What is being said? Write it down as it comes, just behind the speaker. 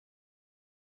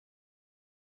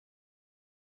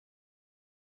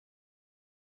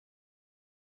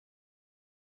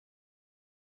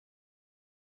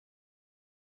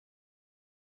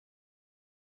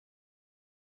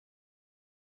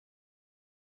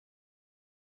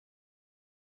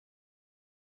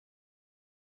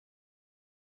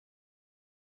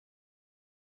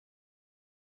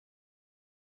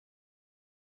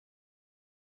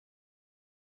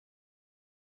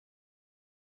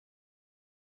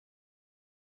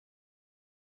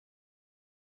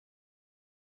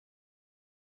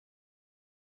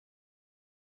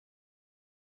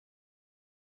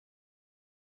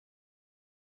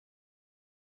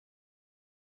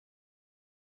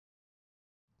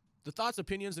The thoughts,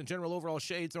 opinions, and general overall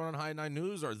shade thrown on High at 9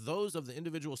 News are those of the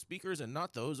individual speakers and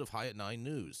not those of High at 9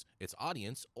 News, its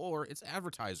audience, or its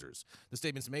advertisers. The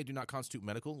statements made do not constitute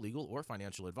medical, legal, or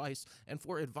financial advice, and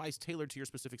for advice tailored to your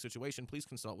specific situation, please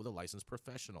consult with a licensed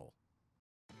professional.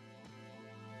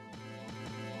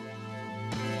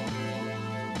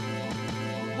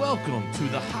 Welcome to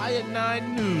the High at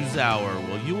 9 News Hour,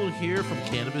 where you will hear from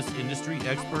cannabis industry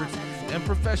experts and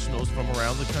professionals from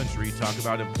around the country talk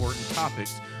about important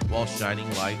topics while shining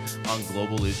light on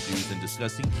global issues and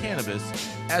discussing cannabis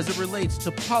as it relates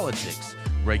to politics,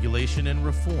 regulation and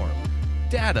reform,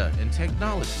 data and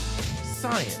technology,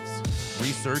 science,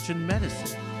 research and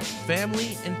medicine,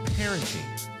 family and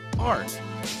parenting, art,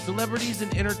 celebrities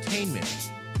and entertainment,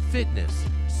 fitness,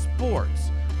 sports,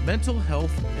 mental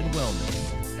health and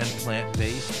wellness, and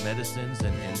plant-based medicines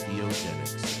and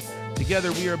entheogenics.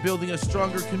 Together, we are building a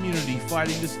stronger community,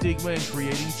 fighting the stigma and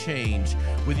creating change.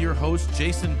 With your hosts,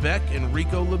 Jason Beck and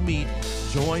Rico Lamite,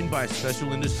 joined by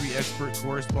special industry expert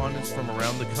correspondents from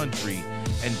around the country,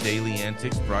 and daily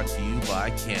antics brought to you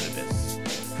by Cannabis.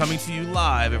 Coming to you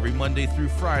live every Monday through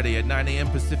Friday at 9 a.m.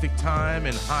 Pacific Time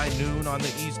and high noon on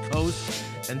the East Coast.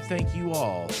 And thank you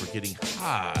all for getting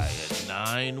high at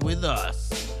 9 with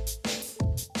us.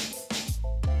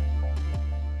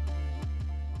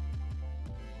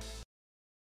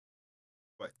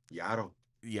 What? Yaro.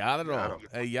 Yaro.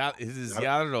 This is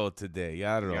Yaro today.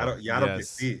 Yaro. Yaro que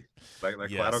Yes. sí.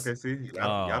 Like Yes. claro que sí.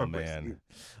 Yaro que Man.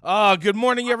 sí. Good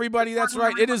morning, everybody. That's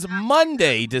right. It is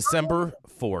Monday, December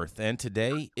 4th. And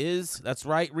today is, that's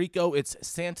right, Rico, it's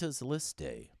Santa's List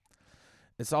Day.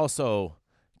 It's also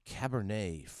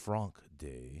Cabernet Franc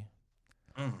Day,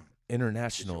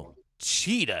 International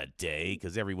Cheetah Day,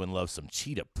 because everyone loves some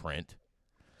cheetah print,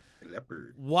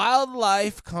 Leopard.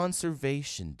 Wildlife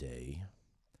Conservation Day,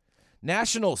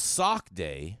 National Sock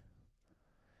Day,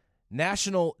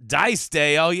 National Dice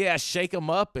Day. Oh, yeah, shake 'em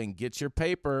up and get your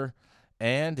paper.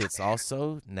 And it's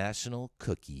also National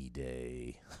Cookie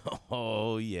Day.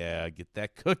 Oh, yeah, get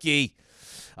that cookie.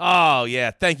 Oh,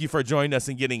 yeah, thank you for joining us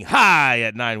and getting high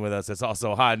at 9 with us. It's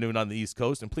also high noon on the East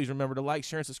Coast. And please remember to like,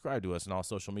 share, and subscribe to us on all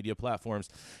social media platforms.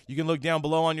 You can look down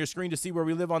below on your screen to see where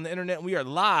we live on the internet. And we are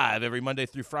live every Monday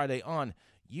through Friday on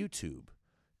YouTube,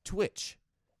 Twitch,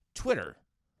 Twitter,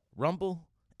 Rumble,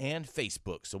 and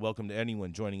Facebook. So welcome to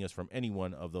anyone joining us from any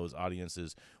one of those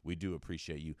audiences. We do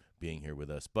appreciate you being here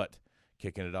with us. But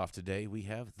kicking it off today, we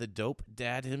have the dope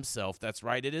dad himself. That's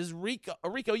right. It is Rico.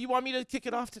 Rico, you want me to kick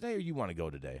it off today, or you want to go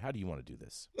today? How do you want to do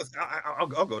this? I'll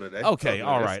go today. Okay.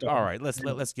 All right.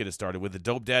 Let's get it started with the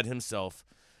dope dad himself,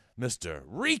 Mr.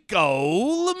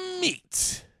 Rico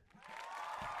Lamite.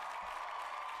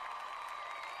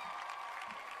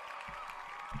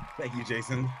 Thank you,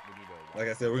 Jason. Like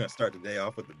I said, we're going to start the day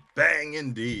off with a bang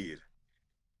indeed.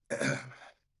 Let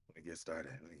me get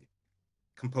started. Let me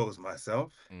compose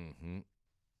myself.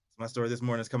 My story this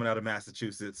morning is coming out of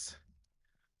Massachusetts,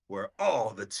 where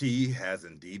all the tea has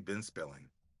indeed been spilling.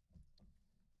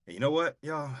 And you know what,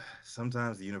 y'all?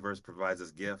 Sometimes the universe provides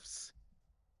us gifts.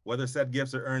 Whether said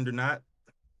gifts are earned or not,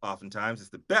 oftentimes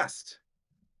it's the best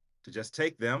to just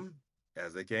take them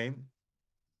as they came.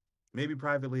 Maybe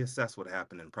privately assess what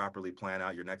happened and properly plan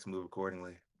out your next move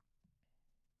accordingly.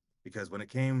 Because when it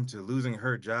came to losing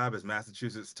her job as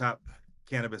Massachusetts' top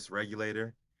cannabis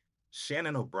regulator,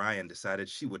 Shannon O'Brien decided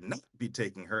she would not be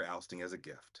taking her ousting as a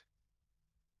gift.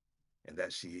 And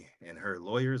that she and her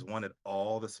lawyers wanted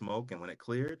all the smoke, and when it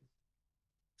cleared,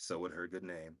 so would her good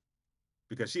name.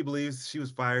 Because she believes she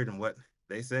was fired in what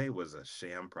they say was a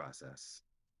sham process.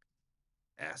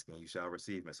 Asking you shall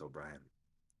receive, Miss O'Brien.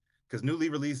 Because newly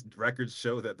released records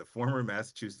show that the former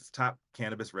Massachusetts top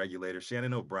cannabis regulator,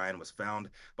 Shannon O'Brien, was found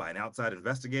by an outside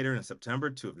investigator in September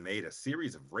to have made a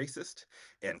series of racist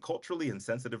and culturally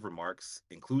insensitive remarks,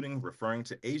 including referring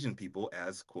to Asian people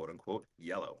as quote-unquote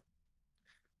yellow,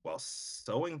 while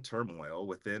sowing turmoil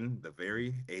within the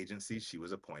very agency she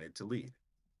was appointed to lead.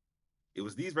 It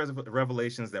was these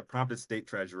revelations that prompted State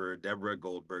Treasurer Deborah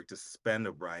Goldberg to suspend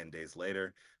O'Brien days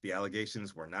later. The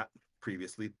allegations were not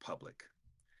previously public.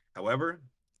 However,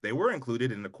 they were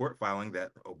included in the court filing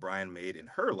that O'Brien made in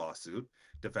her lawsuit,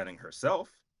 defending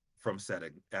herself from said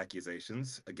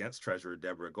accusations against Treasurer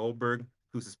Deborah Goldberg,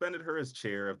 who suspended her as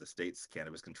chair of the state's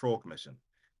Cannabis Control Commission.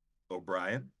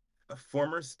 O'Brien, a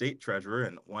former state treasurer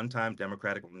and one-time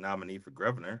Democratic nominee for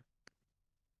governor,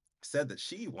 said that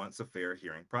she wants a fair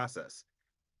hearing process.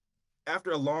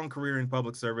 After a long career in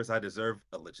public service, I deserve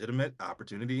a legitimate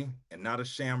opportunity and not a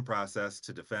sham process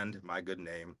to defend my good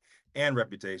name and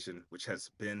reputation, which has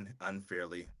been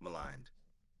unfairly maligned.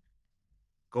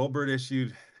 Goldberg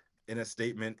issued in a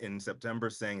statement in September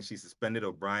saying she suspended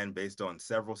O'Brien based on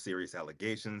several serious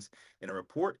allegations in a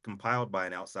report compiled by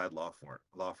an outside law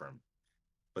firm.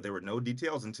 But there were no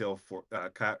details until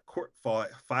court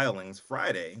filings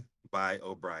Friday by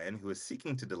O'Brien, who is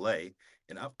seeking to delay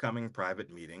an upcoming private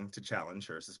meeting to challenge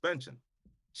her suspension.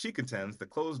 She contends the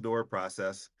closed door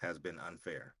process has been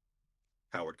unfair.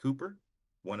 Howard Cooper,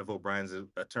 one of O'Brien's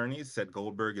attorneys, said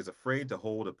Goldberg is afraid to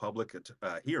hold a public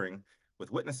hearing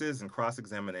with witnesses and cross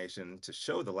examination to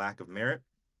show the lack of merit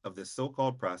of this so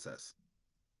called process.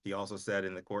 He also said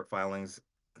in the court filings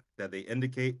that they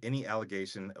indicate any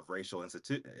allegation of racial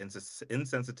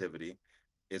insensitivity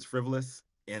is frivolous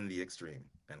in the extreme.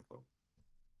 End quote.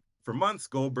 For months,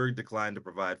 Goldberg declined to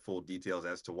provide full details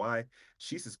as to why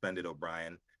she suspended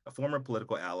O'Brien, a former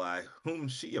political ally whom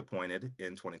she appointed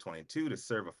in 2022 to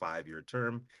serve a 5-year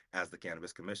term as the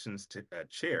Cannabis Commission's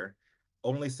chair,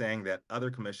 only saying that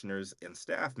other commissioners and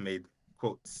staff made,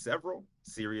 quote, several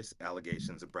serious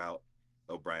allegations about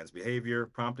O'Brien's behavior,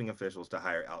 prompting officials to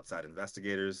hire outside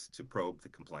investigators to probe the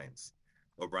complaints.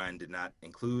 O'Brien did not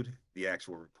include the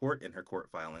actual report in her court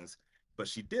filings, but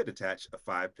she did attach a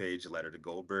 5-page letter to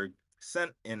Goldberg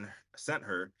sent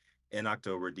her in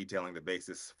October detailing the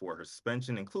basis for her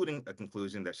suspension, including a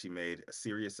conclusion that she made a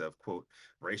series of, quote,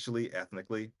 racially,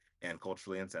 ethnically, and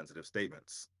culturally insensitive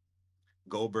statements.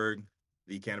 Goldberg,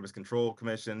 the Cannabis Control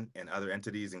Commission, and other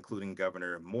entities, including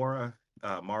Governor Maura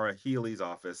Healey's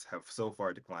office, have so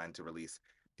far declined to release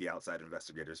the outside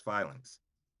investigators' filings.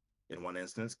 In one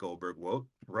instance, Goldberg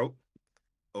wrote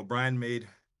O'Brien made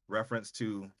reference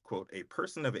to, quote, a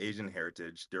person of Asian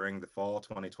heritage during the fall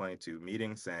 2022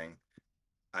 meeting, saying,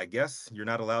 I guess you're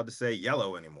not allowed to say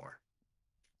yellow anymore.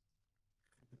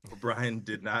 O'Brien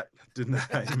did not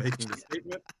deny making the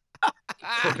statement,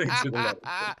 according to the letter.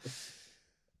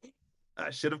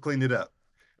 I should have cleaned it up,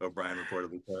 O'Brien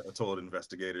reportedly told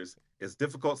investigators. It's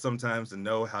difficult sometimes to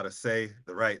know how to say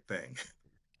the right thing.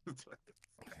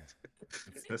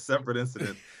 In a separate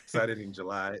incident cited in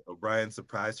July, O'Brien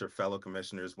surprised her fellow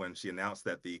commissioners when she announced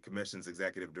that the commission's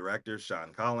executive director,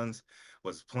 Sean Collins,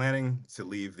 was planning to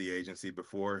leave the agency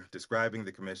before describing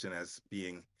the commission as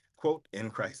being, quote, in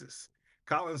crisis.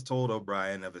 Collins told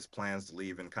O'Brien of his plans to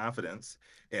leave in confidence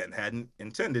and hadn't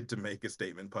intended to make a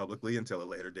statement publicly until a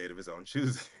later date of his own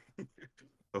choosing.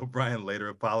 O'Brien later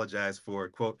apologized for,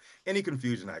 quote, any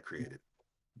confusion I created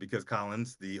because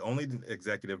Collins, the only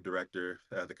executive director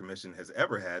the commission has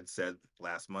ever had, said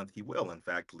last month he will, in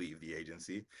fact, leave the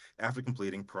agency after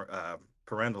completing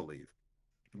parental leave.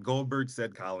 Goldberg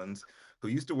said Collins, who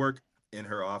used to work in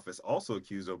her office, also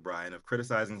accused O'Brien of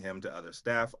criticizing him to other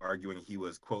staff, arguing he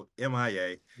was, quote,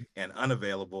 MIA and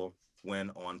unavailable when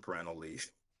on parental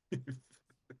leave.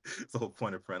 The whole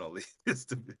point of parental leave is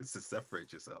to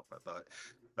separate yourself, I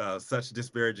thought. Such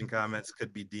disparaging comments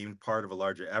could be deemed part of a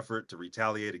larger effort to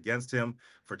retaliate against him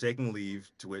for taking leave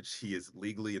to which he is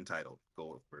legally entitled,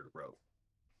 Goldberg wrote.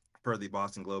 Per the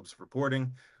Boston Globe's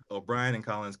reporting, O'Brien and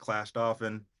Collins clashed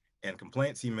often, and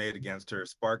complaints he made against her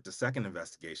sparked a second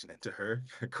investigation into her,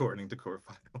 according to court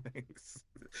filings.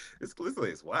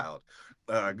 It's wild.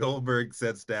 Goldberg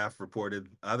said staff reported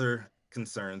other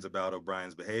concerns about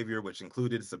O'Brien's behavior, which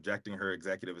included subjecting her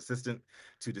executive assistant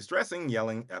to distressing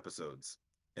yelling episodes.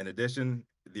 In addition,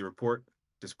 the report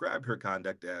described her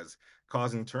conduct as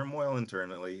causing turmoil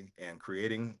internally and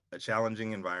creating a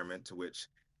challenging environment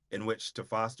in which to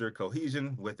foster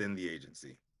cohesion within the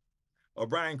agency.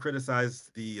 O'Brien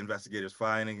criticized the investigators'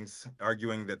 findings,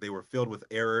 arguing that they were filled with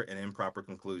error and improper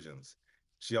conclusions.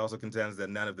 She also contends that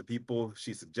none of the people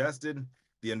she suggested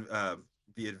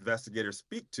the investigators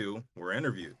speak to were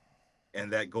interviewed,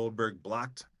 and that Goldberg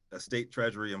blocked a state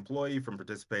treasury employee from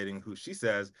participating, who she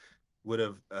says would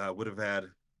have had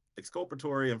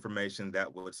exculpatory information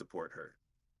that would support her.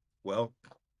 Well,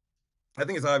 I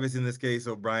think it's obvious in this case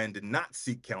O'Brien did not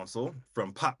seek counsel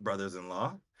from Pop brothers in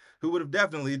law, who would have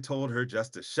definitely told her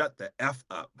just to shut the F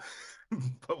up.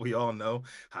 But we all know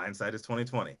hindsight is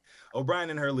 2020. O'Brien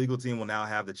and her legal team will now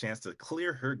have the chance to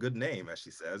clear her good name, as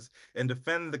she says, and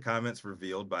defend the comments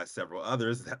revealed by several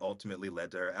others that ultimately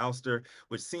led to her ouster,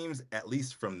 which seems, at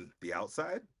least from the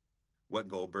outside, what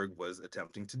Goldberg was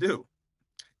attempting to do.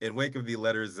 In wake of the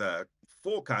letter's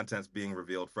full contents being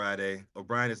revealed Friday,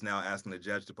 O'Brien is now asking the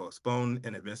judge to postpone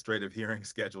an administrative hearing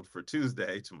scheduled for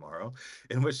Tuesday, tomorrow,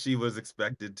 in which she was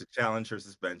expected to challenge her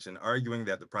suspension, arguing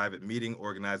that the private meeting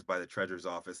organized by the treasurer's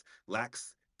office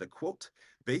lacks the, quote,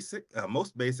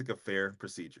 most basic of fair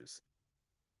procedures.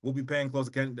 We'll be paying close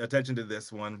attention to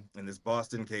this one in this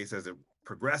Boston case as it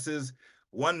progresses.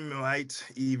 One might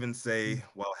even say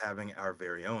while having our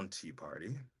very own tea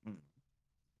party. Mm.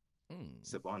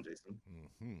 Sip on, Jason.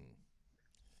 Mm-hmm.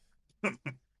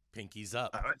 Pinkies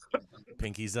up.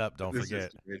 Pinkies up. Don't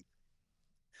forget.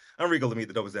 I'm Rico Lemite,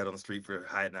 the dopest dad on the street for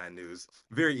High at 9 News.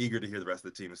 Very eager to hear the rest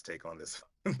of the team's take on this.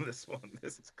 This one.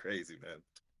 This is crazy, man.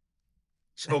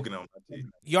 Choking on my tea.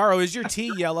 Yarrow, is your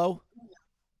tea yellow?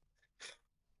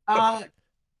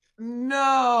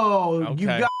 No. Okay. You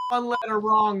got one letter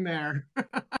wrong there.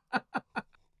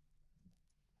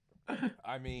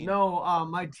 I mean, no,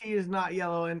 my tea is not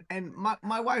yellow, and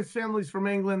my wife's family's from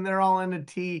England. They're all into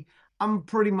tea. I'm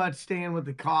pretty much staying with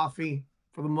the coffee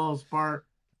for the most part.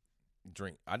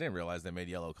 I didn't realize they made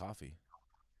yellow coffee.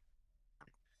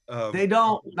 They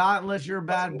don't, not unless you're a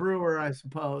bad brewer, I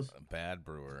suppose. A bad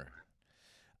brewer.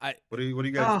 What do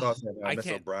you guys thoughts on Miss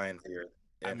O'Brien here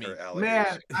and her allegation?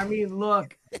 Man, I mean,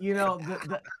 look, you know,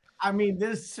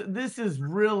 this is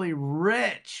really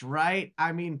rich, right?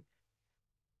 I mean,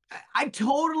 I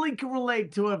totally can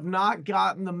relate to have not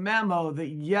gotten the memo that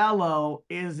yellow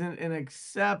isn't an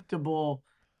acceptable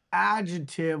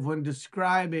adjective when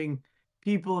describing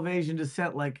people of Asian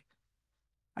descent. Like,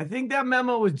 I think that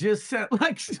memo was just sent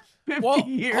like 50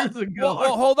 years ago.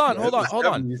 Well, hold on.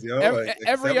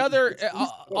 Every other,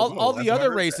 all the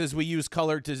other races, we use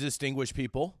color to distinguish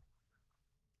people.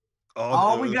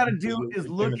 All we got to do is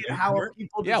look at how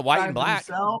people describe white and black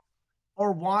themselves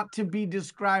or want to be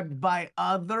described by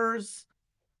others.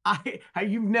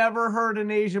 You've never heard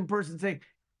an Asian person say,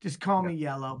 "Just call me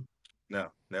yellow." No,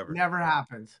 never. Never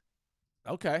happens.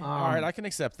 Okay, all right, I can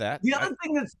accept that. The other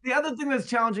thing that's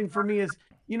challenging for me is,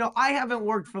 you know, I haven't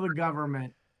worked for the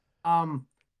government.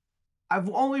 I've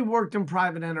only worked in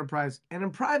private enterprise, and in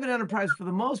private enterprise, for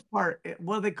the most part,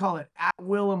 what do they call it?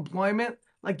 At-will employment.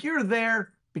 Like, you're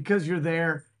there because you're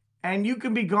there, and you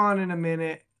can be gone in a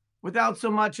minute without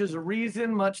so much as a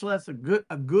reason, much less a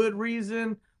good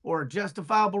reason or a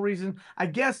justifiable reason. I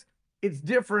guess it's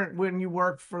different when you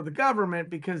work for the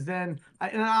government, because then,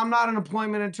 and I'm not an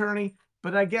employment attorney,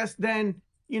 but I guess then,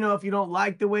 you know, if you don't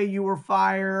like the way you were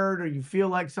fired or you feel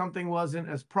like something wasn't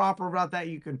as proper about that,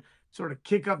 you can sort of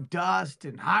kick up dust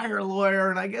and hire a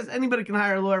lawyer. And I guess anybody can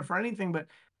hire a lawyer for anything. But,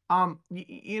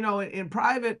 you know, in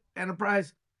private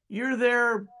enterprise, you're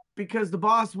there because the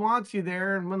boss wants you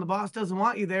there. And when the boss doesn't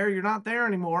want you there, you're not there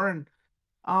anymore. And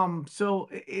so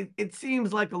it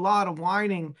seems like a lot of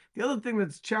whining. The other thing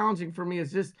that's challenging for me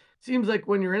is just seems like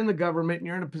when you're in the government and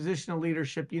you're in a position of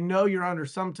leadership, you know you're under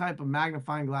some type of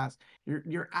magnifying glass.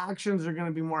 Your actions are going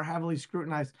to be more heavily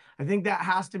scrutinized. I think that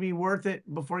has to be worth it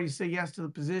before you say yes to the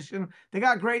position. They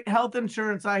got great health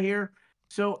insurance, I hear.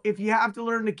 So if you have to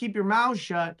learn to keep your mouth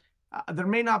shut, there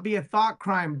may not be a thought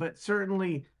crime, but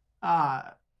certainly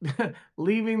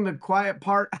leaving the quiet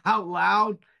part out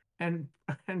loud and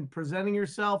presenting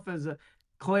yourself as a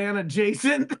Klan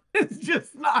adjacent is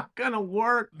just not gonna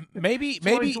work. Maybe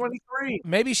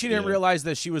she didn't realize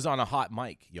that she was on a hot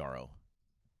mic, Yarrow.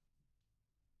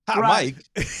 Hot mic?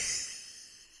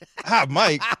 Hot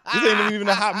mic? This ain't even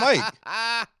a hot mic.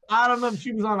 I don't know if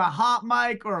she was on a hot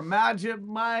mic or a magic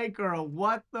mic or a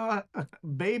what the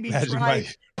baby magic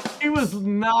mic. She was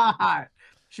not.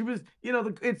 She was, you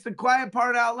know, it's the quiet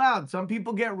part out loud. Some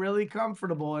people get really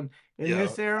comfortable, and in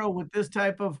this era with this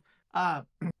type of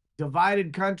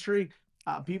divided country,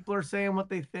 people are saying what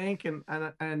they think, and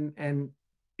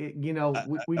it, you know,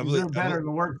 we deserve better in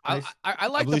the workplace. I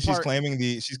like. I believe she's claiming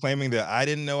the "I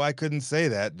didn't know I couldn't say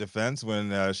that" defense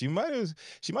when she might have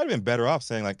been better off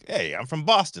saying like, "Hey, I'm from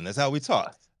Boston. That's how we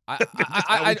talk."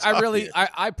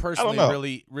 I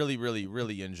personally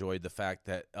really enjoyed the fact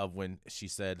that of when she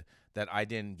said that I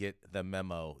didn't get the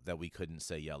memo that we couldn't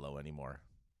say yellow anymore.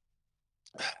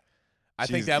 I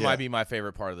think that might be my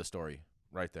favorite part of the story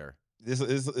right there. This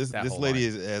lady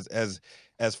is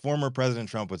as former President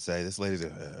Trump would say, this lady's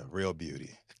a real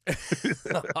beauty.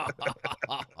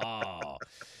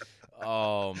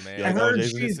 Oh man! I heard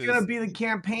she's gonna be the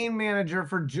campaign manager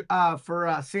for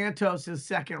Santos's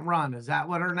second run. Is that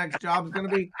what her next job is gonna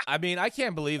be? I mean, I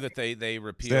can't believe that they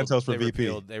repealed Santos for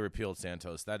VP. They repealed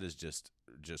Santos. That is just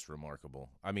remarkable.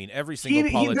 I mean, every single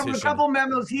politician. There were a couple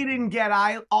memos he didn't get.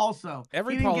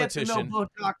 Every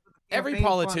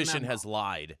politician has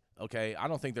lied. Okay, I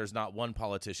don't think there's not one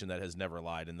politician that has never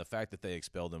lied, and the fact that they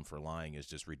expelled him for lying is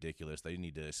just ridiculous. They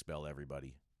need to expel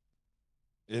everybody.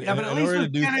 In order to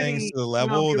do things to the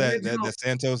level that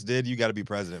Santos did, you got to be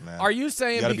president, man. Are you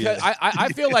saying because I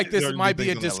feel like this might be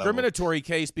a discriminatory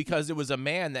case because it was a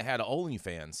man that had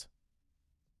OnlyFans?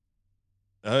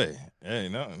 Hey,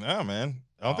 no, man.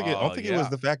 I don't Oh, think it was yeah.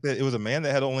 the fact that it was a man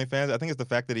that had OnlyFans. I think it's the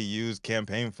fact that he used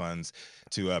campaign funds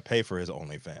to pay for his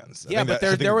OnlyFans. Yeah, but I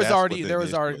there think was that's what already the issue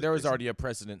was, there was Jason. already a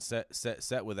precedent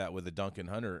set with that, with the Duncan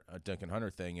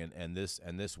Hunter thing, and this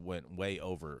went way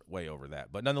over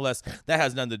that. But nonetheless, that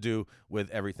has nothing to do with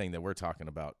everything that we're talking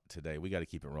about today. We got to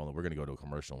keep it rolling. We're going to go to a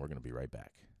commercial, and we're going to be right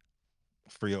back.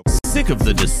 Free up. Sick of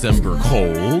the December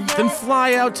cold? Then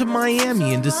fly out to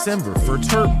Miami in December for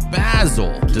Turp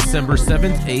Basil, December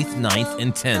 7th, 8th, 9th,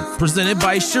 and 10th. Presented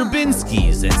by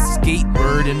Sherbinski's at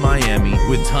Skatebird in Miami,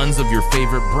 with tons of your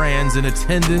favorite brands in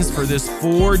attendance for this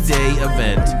 4-day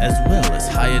event, as well as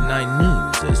Hyatt 9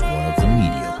 News as one of the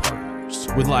media partners.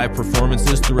 With live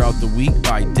performances throughout the week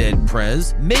by Dead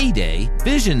Prez, Mayday,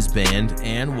 Visions Band,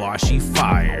 and Washi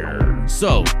Fire.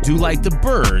 So, do like the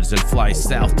birds and fly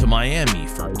south to Miami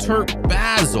for Turp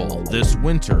Basil this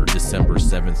winter, December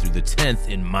 7th through the 10th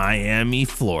in Miami,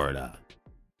 Florida.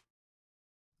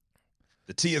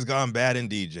 The tea has gone bad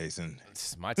indeed, Jason.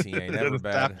 My tea ain't It never doesn't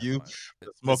bad. stop you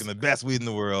smoking the best weed in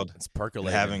the world. It's And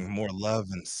percolating. having more love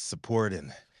and support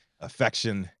and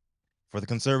affection for the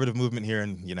conservative movement here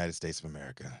in the United States of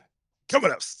America.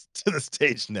 Coming up to the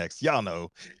stage next, y'all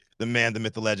know the man, the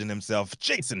myth, the legend himself,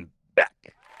 Jason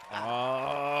Beck.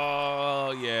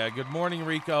 Oh, yeah. Good morning,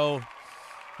 Rico.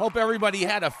 Hope everybody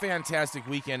had a fantastic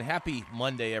weekend. Happy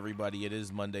Monday, everybody. It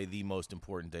is Monday, the most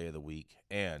important day of the week.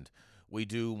 And we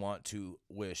do want to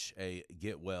wish a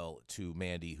get well to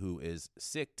Mandy, who is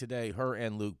sick today. Her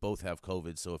and Luke both have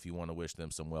COVID, so if you want to wish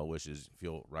them some well wishes,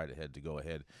 feel right ahead to go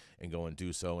ahead and go and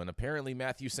do so. And apparently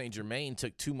Matthew St. Germain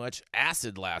took too much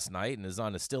acid last night and is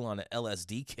still on an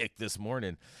LSD kick this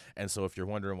morning. And so if you're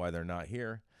wondering why they're not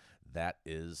here, that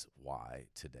is why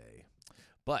today.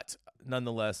 But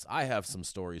nonetheless, I have some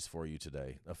stories for you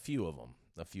today, a few of them.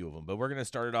 But we're going to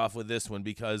start it off with this one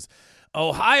because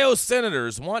Ohio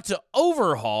senators want to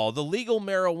overhaul the legal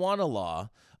marijuana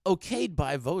law okayed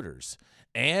by voters.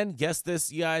 And guess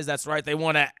this, you guys, that's right, they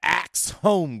want to axe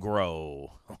home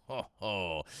grow.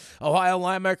 Ohio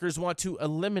lawmakers want to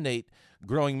eliminate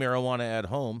growing marijuana at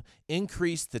home,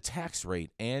 increase the tax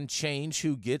rate, and change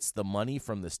who gets the money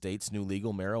from the state's new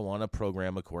legal marijuana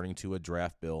program, according to a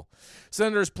draft bill.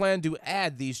 Senators plan to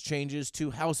add these changes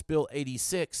to House Bill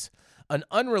 86, an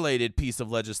unrelated piece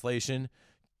of legislation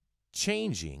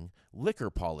changing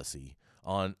liquor policy.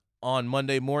 On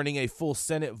Monday morning, a full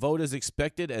Senate vote is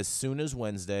expected as soon as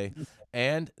Wednesday,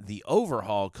 and the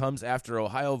overhaul comes after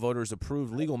Ohio voters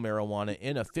approved legal marijuana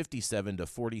in a 57 to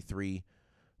 43%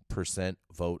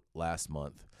 vote last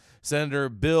month. Senator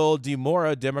Bill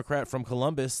DeMora, Democrat from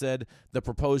Columbus, said the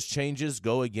proposed changes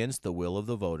go against the will of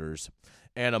the voters.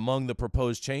 And among the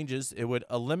proposed changes, it would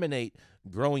eliminate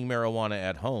growing marijuana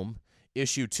at home.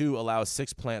 Issue 2 allows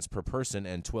 6 plants per person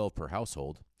and 12 per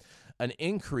household. An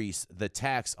increase the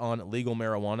tax on legal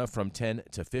marijuana from 10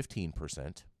 to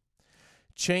 15%.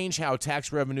 Change how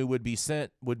tax revenue would be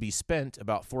spent.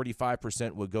 About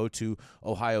 45% would go to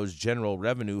Ohio's General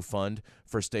Revenue Fund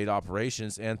for state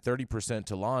operations, and 30%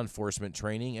 to law enforcement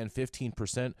training, and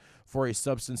 15% for a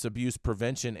substance abuse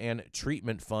prevention and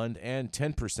treatment fund, and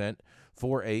 10%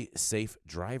 for a safe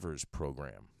drivers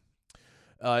program.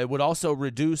 It would also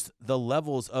reduce the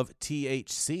levels of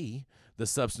THC, the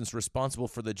substance responsible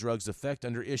for the drug's effect.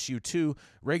 Under Issue 2,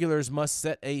 regulators must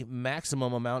set a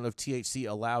maximum amount of THC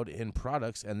allowed in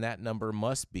products, and that number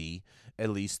must be at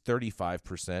least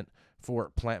 35% for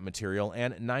plant material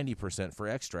and 90% for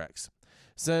extracts.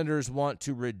 Senators want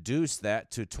to reduce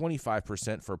that to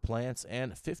 25% for plants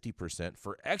and 50%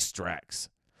 for extracts.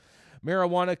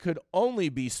 Marijuana could only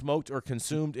be smoked or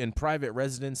consumed in private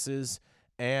residences,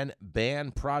 and ban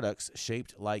products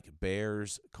shaped like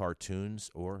bears,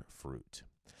 cartoons, or fruit.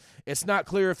 It's not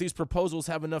clear if these proposals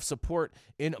have enough support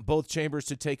in both chambers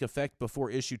to take effect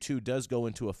before Issue 2 does go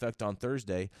into effect on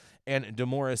Thursday, and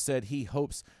DeMora said he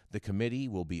hopes the committee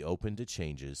will be open to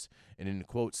changes. And in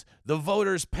quotes, the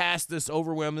voters passed this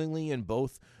overwhelmingly in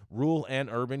both rural and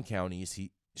urban counties,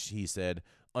 he said.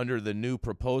 Under the new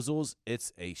proposals,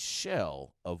 it's a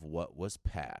shell of what was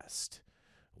passed.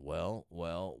 Well,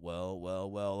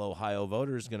 Ohio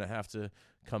voters going to have to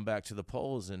come back to the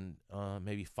polls and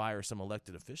maybe fire some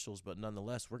elected officials. But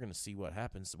nonetheless, we're going to see what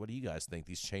happens. What do you guys think?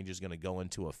 These changes going to go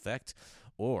into effect,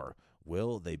 or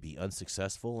will they be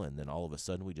unsuccessful? And then all of a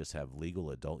sudden we just have legal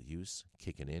adult use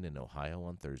kicking in Ohio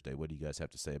on Thursday. What do you guys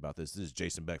have to say about this? This is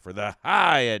Jason Beck for the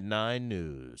High at 9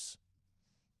 News.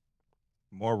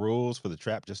 More rules for the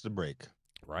trap just to break.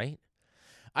 Right?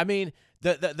 I mean,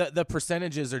 the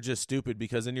percentages are just stupid,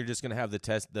 because then you're just going to have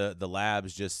the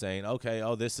labs just saying, okay,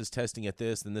 this is testing at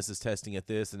this, and this is testing at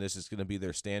this, and this is going to be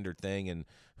their standard thing, and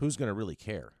who's going to really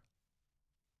care?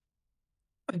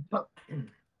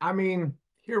 I mean,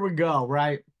 here we go,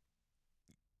 right?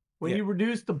 When Yeah. you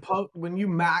reduce when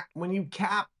you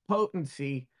cap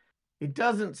potency, it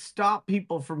doesn't stop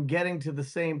people from getting to the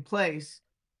same place.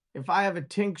 If I have a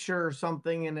tincture or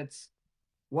something and it's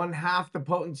one half the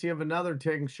potency of another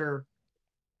tincture,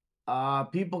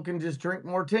 people can just drink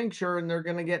more tincture and they're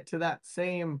going to get to that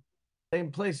same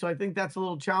place. So I think that's a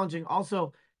little challenging.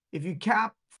 Also, if you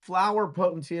cap flower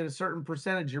potency at a certain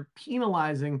percentage, you're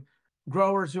penalizing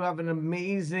growers who have an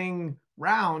amazing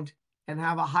round and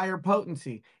have a higher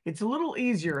potency. It's a little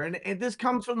easier, and this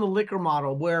comes from the liquor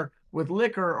model, where with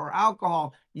liquor or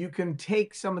alcohol, you can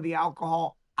take some of the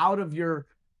alcohol out of your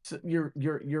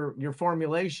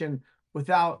formulation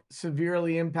without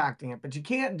severely impacting it. But you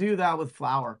can't do that with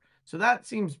flower. So that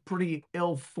seems pretty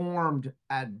ill-formed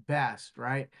at best,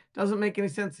 right? Doesn't make any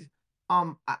sense.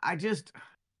 I just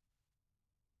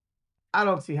I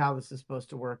don't see how this is supposed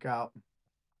to work out.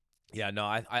 Yeah, no,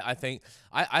 I think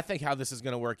how this is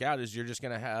going to work out is you're just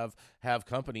going to have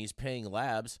companies paying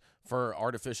labs for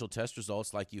artificial test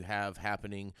results like you have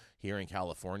happening here in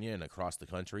California and across the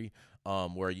country,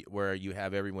 where you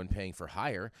have everyone paying for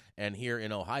higher, and here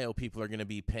in Ohio, people are going to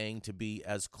be paying to be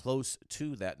as close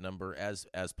to that number as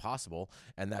possible,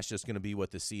 and that's just going to be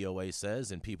what the COA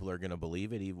says, and people are going to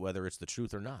believe it, whether it's the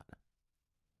truth or not.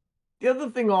 The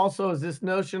other thing also is this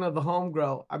notion of the home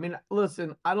grow. I mean,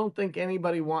 listen, I don't think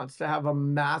anybody wants to have a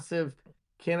massive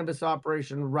cannabis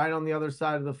operation right on the other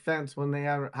side of the fence when they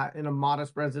are in a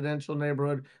modest residential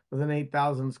neighborhood with an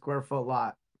 8,000 square foot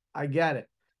lot. I get it.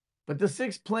 But the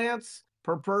 6 plants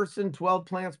per person, 12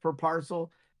 plants per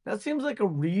parcel, that seems like a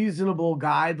reasonable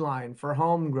guideline for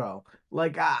home grow.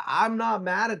 Like, I'm not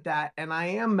mad at that. And I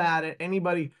am mad at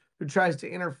anybody who tries to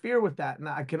interfere with that. And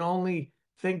I can only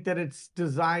think that it's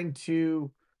designed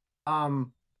to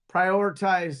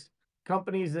prioritize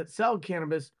companies that sell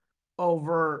cannabis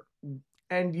over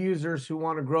end users who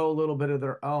want to grow a little bit of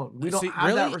their own. We don't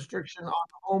have that restriction on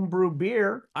homebrew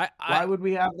beer. Why would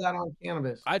we have that on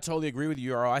cannabis? I totally agree with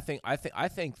you, Earl. I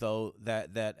think though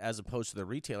that as opposed to the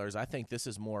retailers, I think this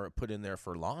is more put in there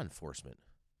for law enforcement.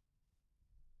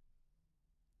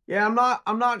 Yeah,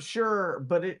 I'm not sure,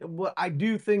 but I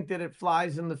do think that it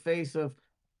flies in the face of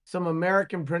some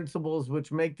American principles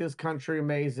which make this country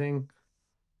amazing.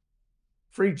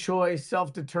 Free choice,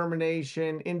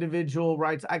 self-determination, individual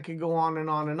rights. I could go on and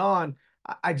on and on.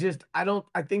 I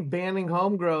think banning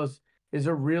home grows is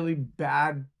a really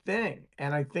bad thing.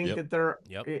 And I think that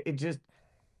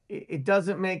it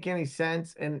doesn't make any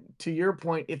sense. And to your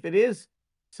point, if it is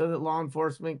so that law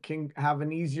enforcement can have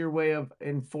an easier way of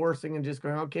enforcing and just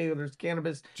going, okay, there's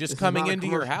cannabis just coming into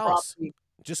your house,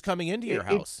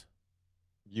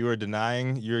 You are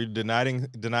denying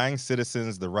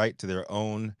citizens the right to their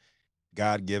own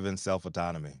God-given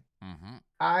self-autonomy. Mm-hmm.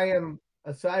 I am,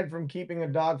 aside from keeping a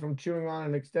dog from chewing on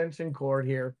an extension cord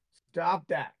here, stop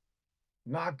that.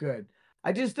 Not good.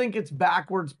 I just think it's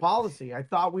backwards policy. I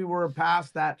thought we were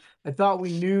past that. I thought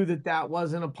we knew that that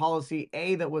wasn't a policy,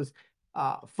 A, that was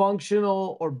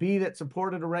functional, or B, that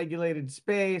supported a regulated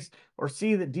space, or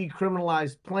C, that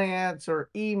decriminalized plants, or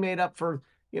E, made up for,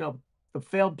 the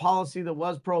failed policy that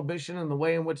was prohibition and the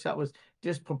way in which that was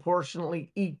disproportionately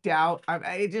eked out.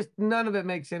 None of it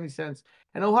makes any sense.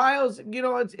 And Ohio's,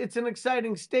 it's an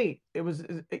exciting state.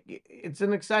 It's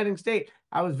an exciting state.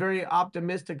 I was very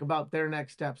optimistic about their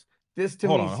next steps. This to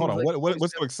me hold on. like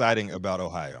What's so exciting about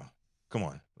Ohio? Come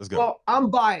on, let's go. Well, I'm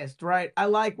biased, right? I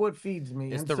like what feeds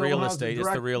me. It's the real estate. It's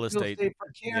the real estate.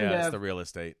 Yeah, it's the real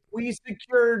estate. We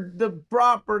secured the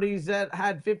properties that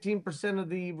had 15% of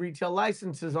the retail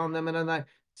licenses on them, and then I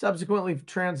subsequently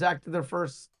transacted their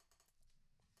first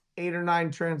 8 or 9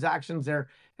 transactions there.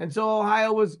 And so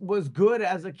Ohio was good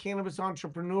as a cannabis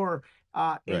entrepreneur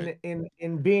in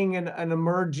being an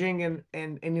emerging and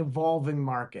an evolving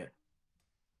market.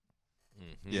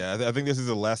 Mm-hmm. Yeah, I think this is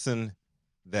a lesson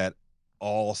that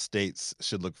all states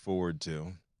should look forward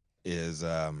to, is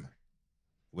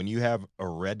when you have a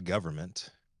red government,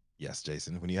 yes,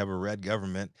 Jason, when you have a red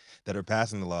government that are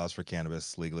passing the laws for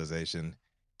cannabis legalization,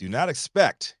 do not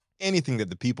expect anything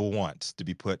that the people want to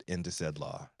be put into said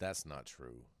law. That's not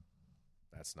true.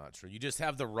 That's not true. You just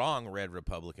have the wrong red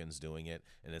Republicans doing it,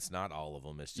 and it's not all of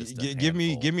them. It's just give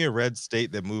me a red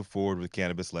state that moved forward with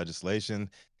cannabis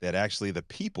legislation that actually the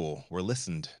people were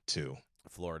listened to.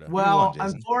 Florida. Well,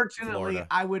 unfortunately, Florida.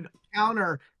 I would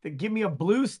counter that. Give me a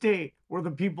blue state where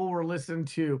the people were listened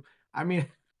to. I mean,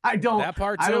 I don't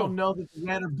know that the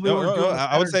red or blue are doing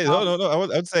I would say no.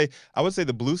 I would say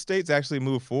the blue states actually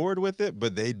move forward with it,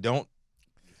 but they don't.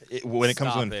 when it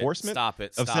comes to enforcement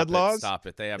of said laws,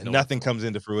 They have nothing comes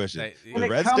into fruition. When The it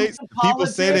red comes states, to the people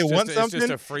say they want it's just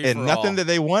something, a free and for nothing all. that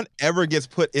they want ever gets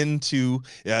put into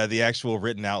the actual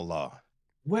written out law.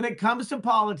 When it comes to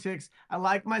politics, I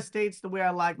like my states the way I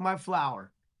like my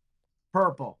flower.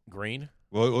 Purple. Green.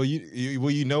 Well,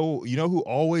 you know who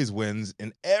always wins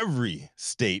in every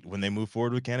state when they move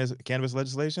forward with cannabis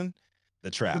legislation? The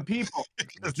trap. The people.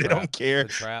 Because they don't care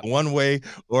one way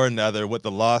or another what the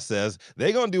law says.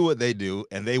 They're gonna do what they do,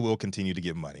 and they will continue to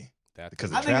get money.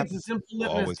 Because I think it's a simple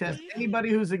litmus test. Anybody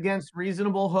who's against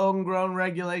reasonable homegrown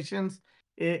regulations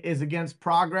is against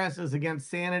progress, is against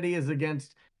sanity, is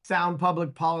against sound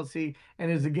public policy, and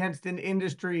is against an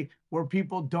industry where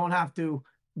people don't have to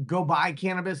go buy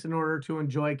cannabis in order to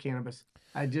enjoy cannabis.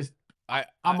 I'm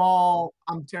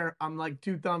like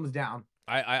 2 thumbs down.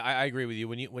 I agree with you.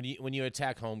 When you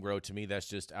attack home grow, to me that's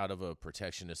just out of a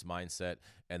protectionist mindset,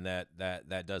 and that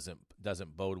doesn't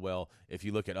bode well. If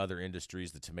you look at other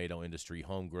industries, the tomato industry,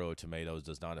 home grow tomatoes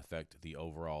does not affect the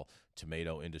overall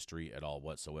tomato industry at all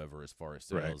whatsoever as far as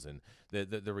sales. Right.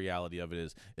 And the reality of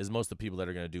it is most of the people that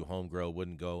are going to do home grow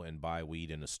wouldn't go and buy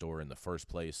weed in a store in the first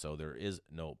place, so there is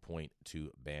no point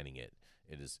to banning it.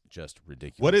 It is just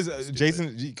ridiculous. What is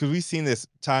Jason? Because we've seen this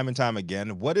time and time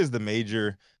again. What is the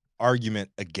major argument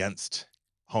against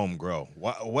home grow?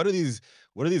 What are these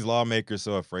lawmakers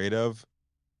so afraid of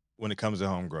when it comes to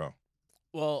home grow?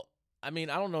 Well, I mean,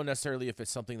 I don't know necessarily if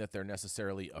it's something that they're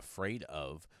necessarily afraid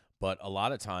of, but a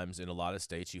lot of times in a lot of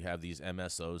states you have these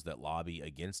MSOs that lobby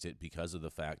against it because of the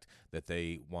fact that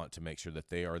they want to make sure that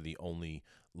they are the only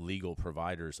legal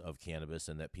providers of cannabis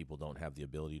and that people don't have the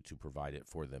ability to provide it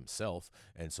for themselves.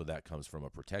 And so that comes from a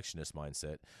protectionist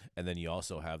mindset. And then you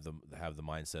also have the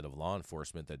mindset of law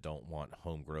enforcement that don't want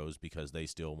home grows because they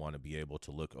still want to be able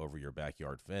to look over your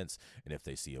backyard fence. And if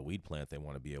they see a weed plant, they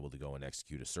want to be able to go and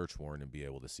execute a search warrant and be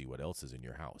able to see what else is in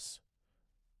your house.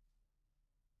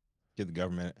 Get the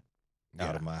government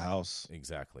out of my house.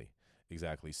 Exactly.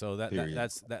 So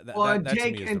that's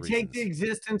take the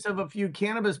existence of a few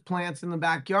cannabis plants in the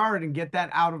backyard and get that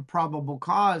out of probable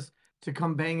cause to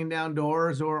come banging down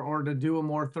doors or to do a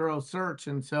more thorough search.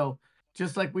 And so,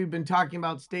 just like we've been talking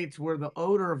about states where the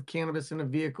odor of cannabis in a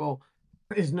vehicle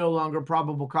is no longer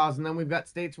probable cause, and then we've got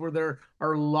states where there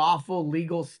are lawful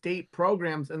legal state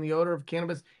programs and the odor of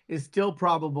cannabis is still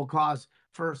probable cause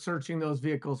for searching those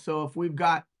vehicles. So if we've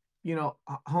got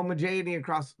homogeneity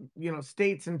across,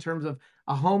 states in terms of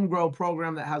a home grow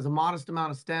program that has a modest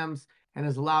amount of stems and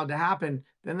is allowed to happen,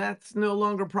 then that's no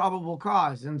longer probable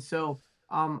cause. And so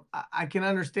I can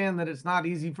understand that it's not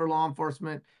easy for law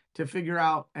enforcement to figure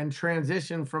out and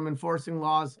transition from enforcing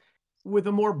laws with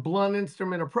a more blunt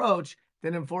instrument approach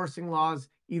than enforcing laws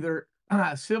either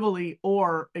civilly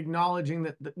or acknowledging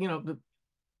that the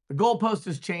goalpost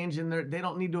has changed and they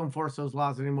don't need to enforce those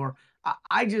laws anymore.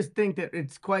 I just think that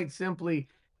it's quite simply,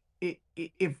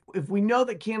 if we know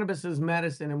that cannabis is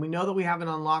medicine and we know that we haven't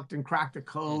unlocked and cracked the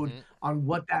code on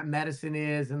what that medicine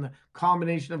is and the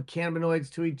combination of cannabinoids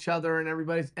to each other and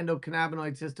everybody's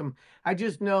endocannabinoid system, I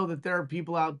just know that there are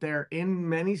people out there in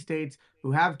many states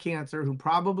who have cancer who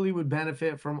probably would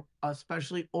benefit from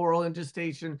especially oral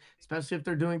ingestion, especially if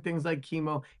they're doing things like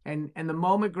chemo. And the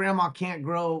moment grandma can't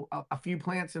grow a few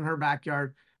plants in her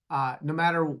backyard, no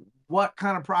matter what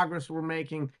kind of progress we're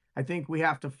making, I think we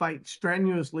have to fight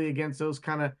strenuously against those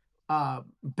kind of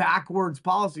backwards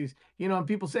policies. And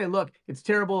people say, look, it's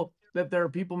terrible that there are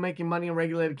people making money in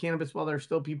regulated cannabis while there are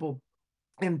still people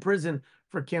in prison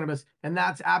for cannabis. And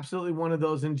that's absolutely one of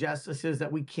those injustices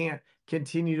that we can't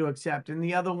continue to accept. And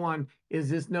the other one is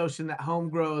this notion that home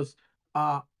grows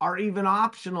are even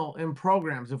optional in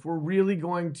programs. If we're really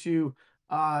going to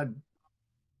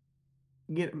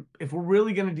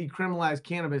decriminalize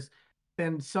cannabis,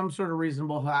 then some sort of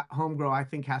reasonable home grow, I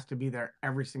think, has to be there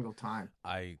every single time.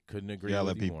 I couldn't agree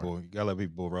with you more. You gotta let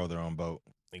people row their own boat.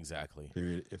 Exactly.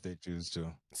 Period, if they choose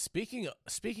to. Speaking of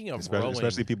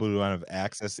especially people who don't have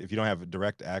access. If you don't have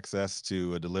direct access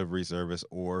to a delivery service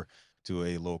or to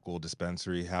a local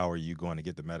dispensary, how are you going to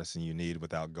get the medicine you need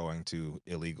without going to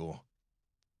illegal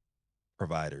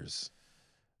providers?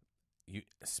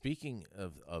 Speaking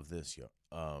of this,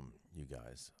 you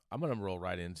guys, I'm gonna roll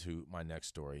right into my next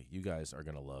story. You guys are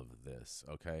gonna love this.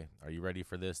 Okay, are you ready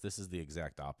for this? This is the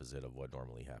exact opposite of what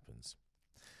normally happens.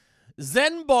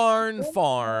 Zenbarn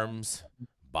Farms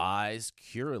buys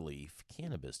Curaleaf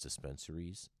cannabis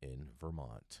dispensaries in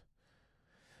Vermont.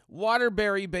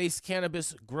 Waterbury-based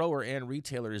cannabis grower and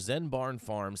retailer Zenbarn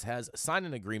Farms has signed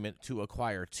an agreement to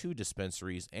acquire 2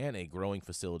 dispensaries and a growing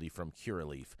facility from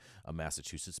Curaleaf, a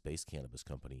Massachusetts-based cannabis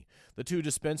company. The 2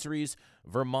 dispensaries,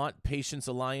 Vermont Patients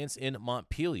Alliance in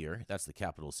Montpelier, that's the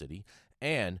capital city,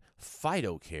 and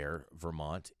PhytoCare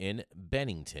Vermont in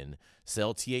Bennington,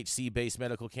 sell THC-based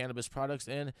medical cannabis products,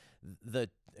 and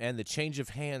the change of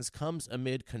hands comes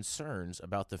amid concerns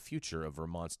about the future of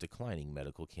Vermont's declining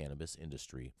medical cannabis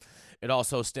industry. It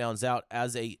also stands out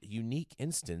as a unique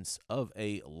instance of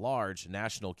a large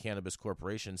national cannabis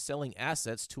corporation selling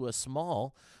assets to a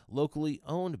small, locally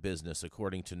owned business,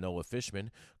 according to Noah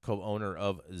Fishman, co-owner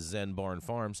of Zenbarn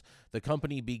Farms. The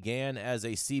company began as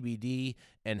a CBD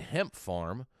and hemp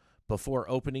farm before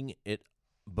opening its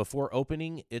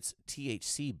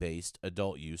THC-based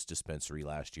adult-use dispensary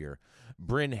last year.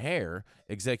 Bryn Hare,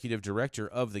 executive director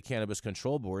of the Cannabis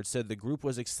Control Board, said the group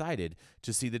was excited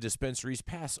to see the dispensaries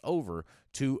pass over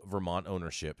to Vermont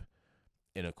ownership.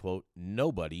 In a quote,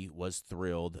 nobody was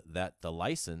thrilled that the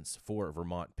license for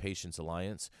Vermont Patients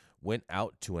Alliance went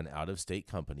out to an out-of-state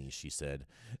company, she said.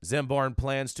 Zenbarn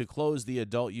plans to close the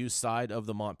adult-use side of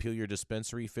the Montpelier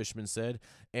dispensary, Fishman said,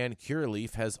 and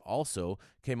Curaleaf has also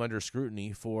came under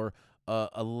scrutiny for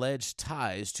alleged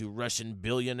ties to Russian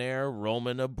billionaire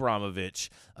Roman Abramovich,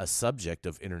 a subject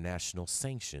of international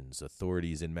sanctions.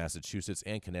 Authorities in Massachusetts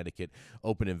and Connecticut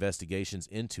opened investigations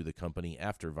into the company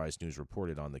after Vice News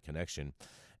reported on the connection.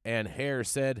 And Hare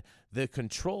said the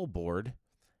control board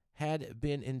had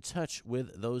been in touch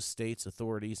with those states'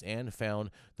 authorities and found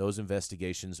those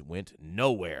investigations went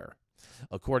nowhere.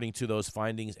 According to those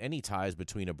findings, any ties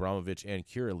between Abramovich and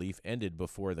Curaleaf ended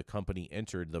before the company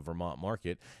entered the Vermont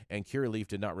market, and Curaleaf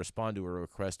did not respond to a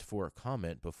request for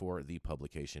comment before the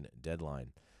publication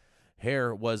deadline.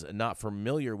 Hare was not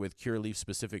familiar with Curaleaf's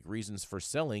specific reasons for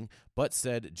selling, but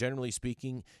said, generally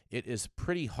speaking, it is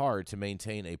pretty hard to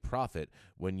maintain a profit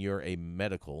when you're a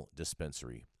medical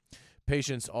dispensary.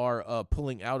 Patients are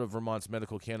pulling out of Vermont's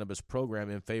medical cannabis program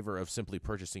in favor of simply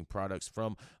purchasing products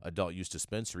from adult-use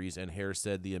dispensaries, and Hare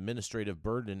said the administrative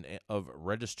burden of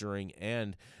registering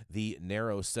and the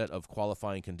narrow set of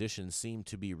qualifying conditions seem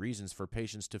to be reasons for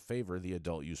patients to favor the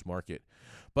adult-use market.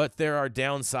 But there are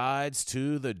downsides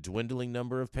to the dwindling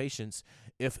number of patients.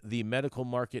 If the medical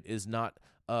market is not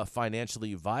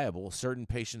financially viable, certain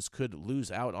patients could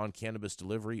lose out on cannabis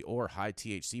delivery or high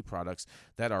THC products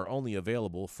that are only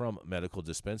available from medical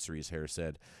dispensaries, Hare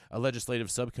said. A legislative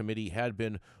subcommittee had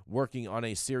been working on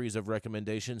a series of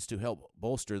recommendations to help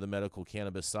bolster the medical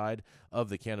cannabis side of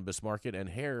the cannabis market, and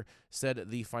Hare said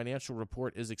the financial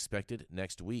report is expected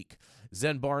next week.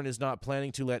 Zenbarn is not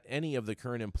planning to let any of the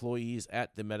current employees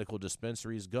at the medical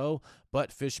dispensaries go,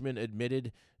 but Fishman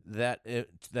admitted that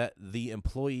the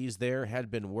employees there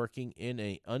had been working in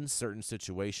an uncertain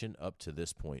situation up to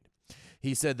this point.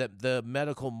 He said that the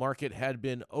medical market had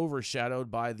been overshadowed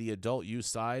by the adult use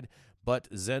side, but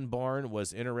Zenbarn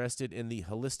was interested in the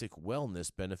holistic wellness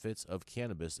benefits of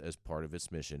cannabis as part of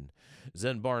its mission.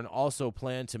 Zenbarn also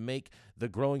planned to make the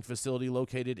growing facility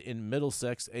located in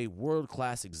Middlesex a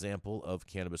world-class example of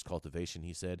cannabis cultivation,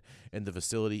 he said, and the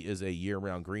facility is a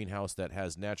year-round greenhouse that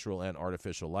has natural and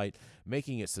artificial light,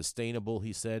 making it sustainable,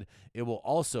 he said. It will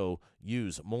also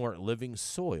use more living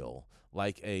soil,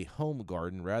 like a home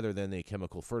garden, rather than the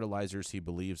chemical fertilizers he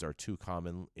believes are too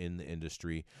common in the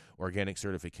industry. Organic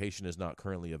certification is not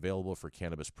currently available for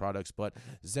cannabis products, but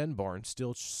Zenbarn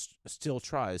still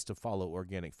tries to follow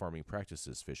organic farming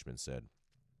practices, Fishman said.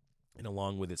 And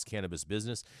along with its cannabis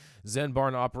business,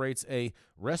 Zenbarn operates a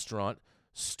restaurant,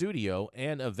 studio,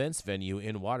 and events venue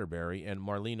in Waterbury, and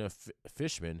Marlena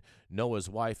Fishman, Noah's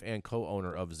wife and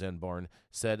co-owner of Zenbarn,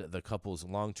 said the couple's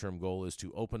long-term goal is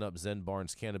to open up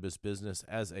Zenbarn's cannabis business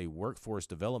as a workforce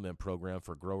development program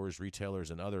for growers,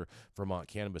 retailers, and other Vermont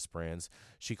cannabis brands.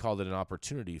 She called it an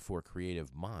opportunity for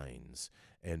creative minds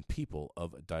and people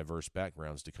of diverse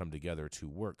backgrounds to come together to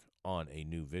work on a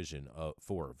new vision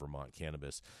for Vermont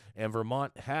cannabis. And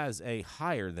Vermont has a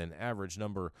higher than average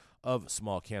number of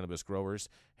small cannabis growers.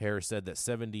 Hare said that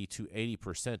 70 to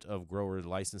 80% of grower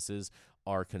licenses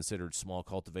are considered small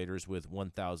cultivators with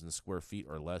 1,000 square feet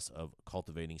or less of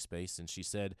cultivating space. And she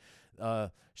said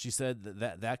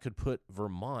that could put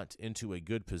Vermont into a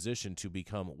good position to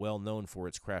become well known for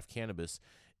its craft cannabis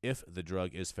if the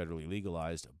drug is federally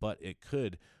legalized, but it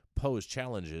could pose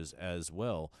challenges as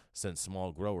well, since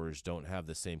small growers don't have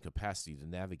the same capacity to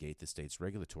navigate the state's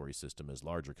regulatory system as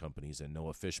larger companies. And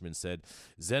Noah Fishman said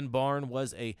Zenbarn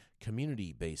was a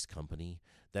community-based company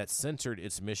that centered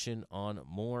its mission on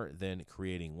more than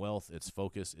creating wealth. Its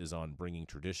focus is on bringing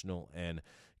traditional and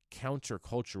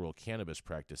countercultural cannabis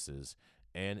practices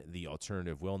and the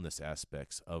alternative wellness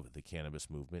aspects of the cannabis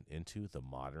movement into the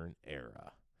modern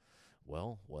era.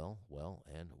 Well, well, well,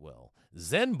 and well.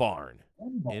 Zenbarn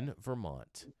in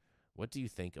Vermont. What do you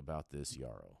think about this,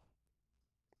 Yarrow?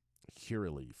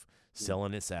 Curaleaf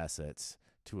selling its assets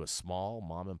to a small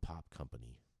mom and pop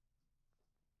company.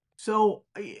 So,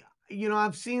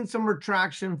 I've seen some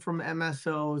retraction from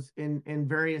MSOs in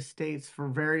various states for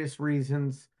various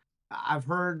reasons. I've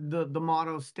heard the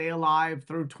motto "Stay alive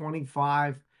through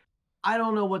 25." I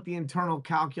don't know what the internal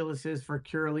calculus is for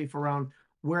Curaleaf around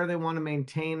where they want to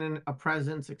maintain a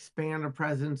presence, expand a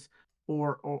presence,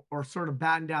 or sort of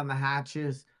batten down the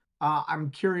hatches. I'm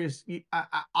curious.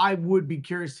 I would be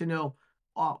curious to know,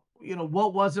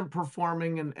 what wasn't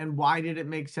performing and why did it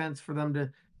make sense for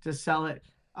them to sell it.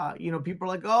 People are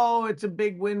like, oh, it's a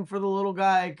big win for the little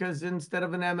guy because instead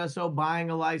of an MSO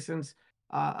buying a license,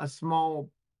 a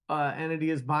small entity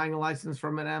is buying a license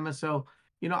from an MSO.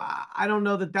 I don't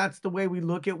know that that's the way we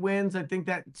look at wins. I think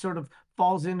that sort of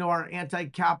falls into our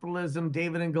anti-capitalism,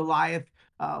 David and Goliath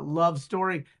love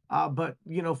story. But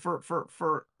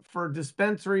for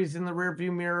dispensaries in the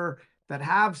rearview mirror that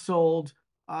have sold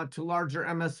to larger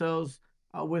MSOs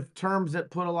with terms that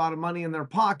put a lot of money in their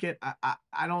pocket,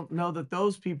 I don't know that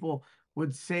those people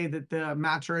would say that the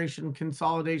maturation,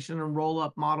 consolidation, and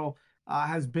roll-up model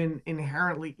has been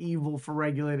inherently evil for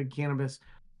regulated cannabis.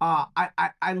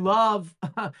 I love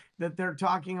that they're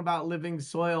talking about living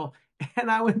soil.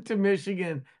 And I went to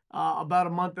Michigan about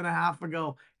a month and a half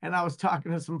ago, and I was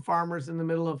talking to some farmers in the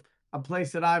middle of a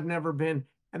place that I've never been,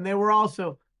 and they were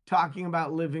also talking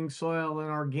about living soil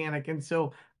and organic. And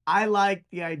so I like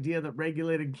the idea that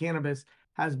regulated cannabis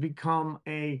has become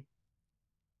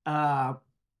uh,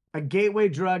 a gateway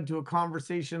drug to a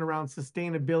conversation around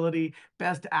sustainability,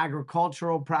 best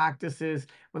agricultural practices.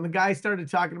 When the guy started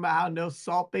talking about how no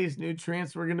salt-based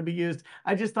nutrients were going to be used,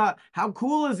 I just thought, how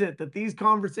cool is it that these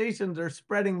conversations are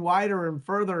spreading wider and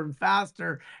further and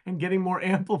faster and getting more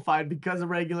amplified because of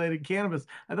regulated cannabis?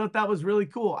 I thought that was really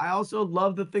cool. I also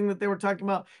love the thing that they were talking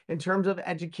about in terms of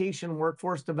education,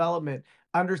 workforce development,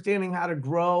 understanding how to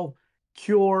grow,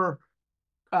 cure,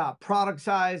 product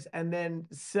size, and then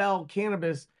sell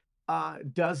cannabis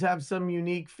does have some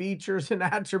unique features and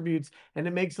attributes, and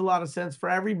it makes a lot of sense for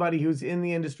everybody who's in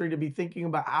the industry to be thinking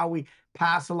about how we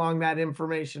pass along that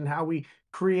information, how we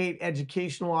create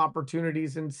educational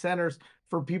opportunities and centers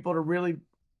for people to really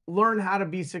learn how to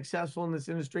be successful in this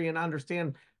industry and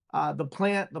understand the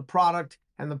plant, the product,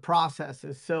 and the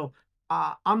processes. So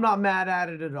I'm not mad at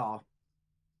it at all.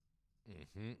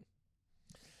 Mm-hmm.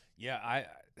 Yeah,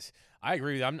 I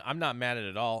agree with you. I'm not mad at it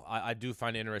at all. I do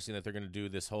find it interesting that they're going to do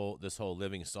this whole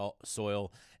living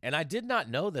soil, and I did not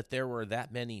know that there were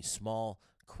that many small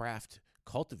craft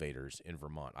cultivators in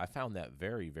Vermont. I found that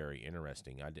very, very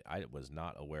interesting. I was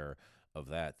not aware of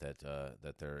that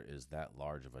there is that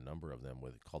large of a number of them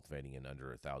with cultivating in under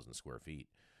 1,000 square feet.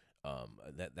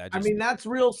 That I just mean, that's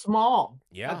real small.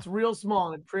 yeah. That's real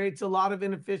small. It creates a lot of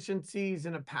inefficiencies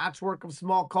and a patchwork of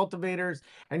small cultivators,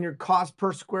 and your cost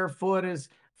per square foot is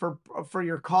for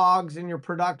your cogs and your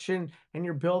production and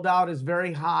your build out is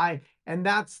very high. And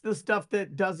that's the stuff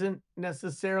that doesn't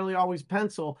necessarily always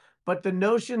pencil. But the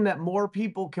notion that more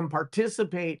people can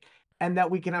participate and that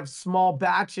we can have small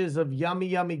batches of yummy,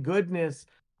 yummy goodness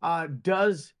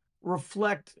does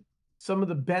reflect some of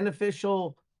the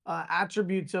beneficial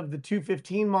attributes of the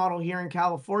 215 model here in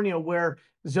California, where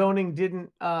zoning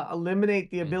didn't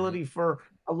eliminate the Mm-hmm. ability for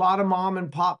a lot of mom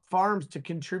and pop farms to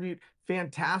contribute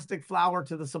fantastic flower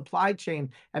to the supply chain.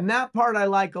 And that part I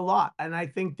like a lot. And I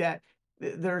think that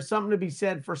there's something to be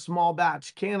said for small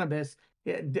batch cannabis.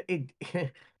 It's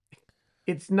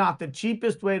not the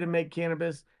cheapest way to make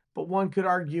cannabis, but one could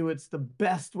argue it's the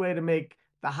best way to make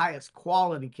the highest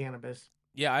quality cannabis.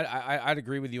 Yeah, I'd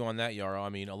agree with you on that, Yarrow. I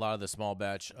mean, a lot of the small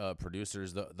batch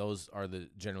producers, those are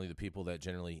generally the people that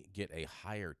generally get a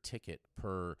higher ticket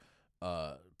per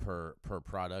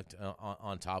product.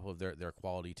 On top of their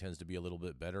quality tends to be a little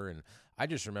bit better. And I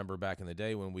just remember back in the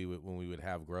day when we would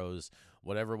have grows,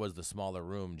 whatever was the smaller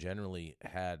room generally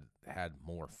had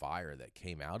more fire that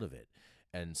came out of it.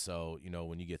 And so,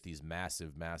 when you get these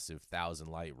massive 1,000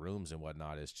 light rooms and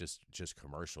whatnot, it's just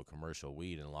commercial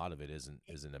weed, and a lot of it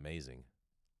isn't amazing.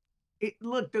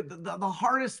 Look, the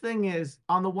hardest thing is,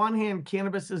 on the one hand,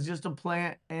 cannabis is just a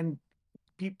plant, and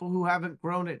people who haven't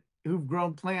grown it, who've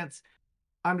grown plants,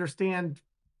 understand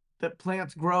that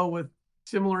plants grow with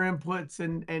similar inputs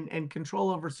and control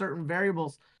over certain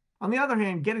variables. On the other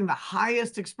hand, getting the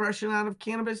highest expression out of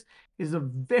cannabis is a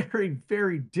very,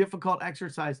 very difficult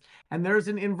exercise. And there's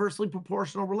an inversely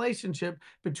proportional relationship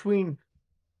between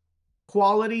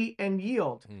quality and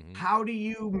yield. How do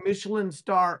you Michelin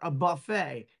star a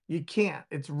buffet? You can't.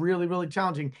 It's really, really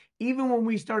challenging. Even when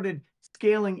we started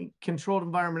scaling controlled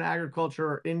environment agriculture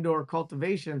or indoor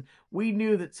cultivation, we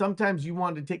knew that sometimes you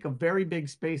wanted to take a very big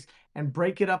space and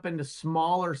break it up into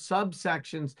smaller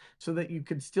subsections so that you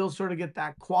could still sort of get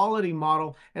that quality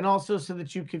model, and also so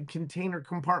that you could contain or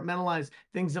compartmentalize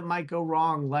things that might go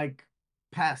wrong, like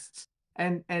pests.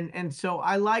 And so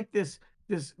I like this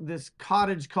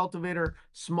cottage cultivator,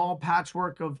 small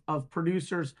patchwork of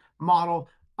producers model,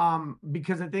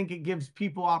 because I think it gives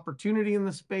people opportunity in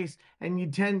the space, and you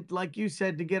tend, like you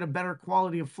said, to get a better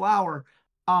quality of flower.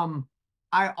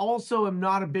 I also am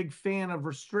not a big fan of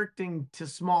restricting to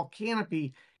small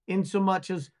canopy, in so much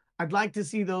as I'd like to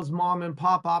see those mom and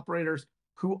pop operators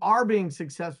who are being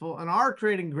successful and are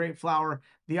creating great flower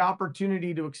the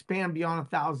opportunity to expand beyond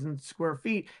 1,000 square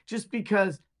feet, just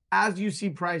because as you see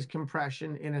price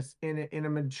compression in a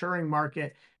maturing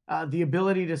market, the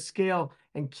ability to scale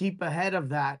and keep ahead of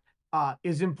that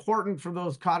is important for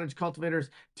those cottage cultivators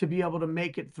to be able to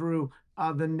make it through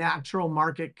the natural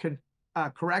market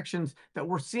corrections that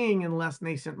we're seeing in less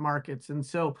nascent markets. And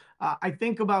so I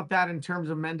think about that in terms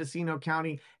of Mendocino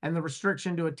County and the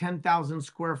restriction to a 10,000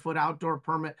 square foot outdoor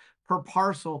permit per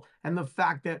parcel, and the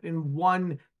fact that in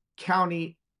one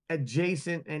county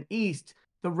adjacent and east,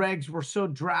 the regs were so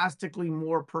drastically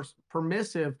more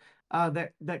permissive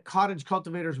that cottage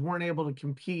cultivators weren't able to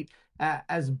compete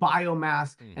as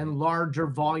biomass and larger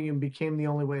volume became the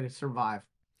only way to survive.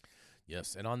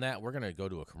 Yes, and on that, we're going to go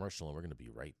to a commercial, and we're going to be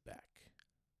right back.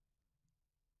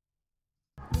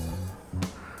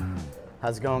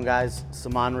 How's it going, guys?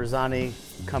 Saman Razani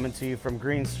coming to you from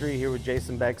Green Street here with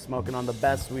Jason Beck, smoking on the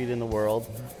best weed in the world.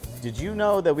 Did you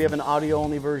know that we have an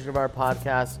audio-only version of our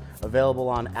podcast available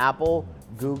on Apple,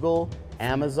 Google,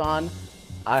 Amazon,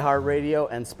 iHeartRadio,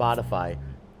 and Spotify?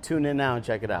 Tune in now and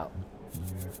check it out.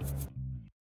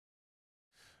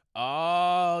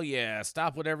 Oh, yeah.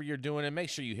 Stop whatever you're doing and make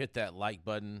sure you hit that like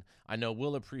button. I know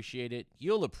we'll appreciate it,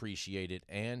 you'll appreciate it,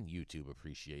 and YouTube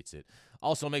appreciates it.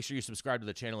 Also, make sure you subscribe to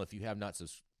the channel if you have not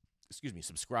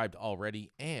subscribed already.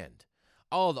 And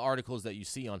all the articles that you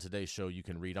see on today's show, you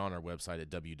can read on our website at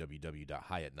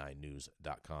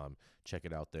www.highat9news.com. Check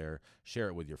it out there. Share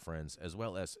it with your friends, as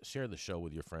well as share the show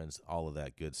with your friends, all of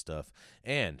that good stuff.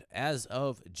 And as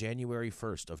of January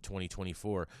 1st of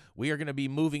 2024, we are going to be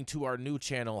moving to our new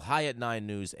channel, High at 9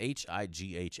 News,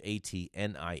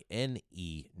 HIGHATNINE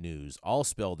News, all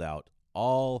spelled out,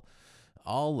 all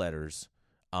letters.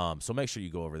 So make sure you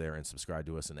go over there and subscribe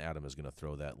to us, and Adam is going to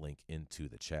throw that link into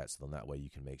the chat, so then that way you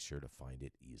can make sure to find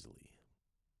it easily.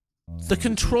 The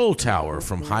Control Tower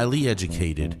from Highly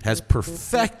Educated has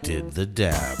perfected the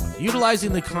dab.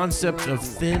 Utilizing the concept of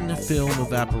thin film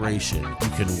evaporation, you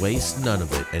can waste none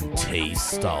of it and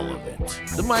taste all of it.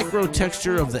 The micro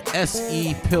texture of the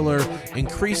SE pillar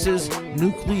increases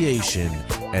nucleation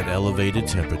at elevated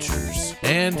temperatures.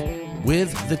 And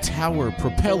with the tower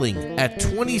propelling at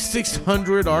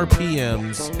 2,600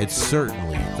 RPMs, it's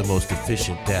certainly the most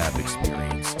efficient dab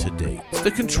experience to date.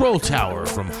 The Control Tower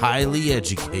from Highly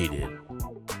Educated.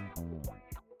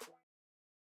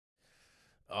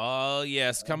 Oh,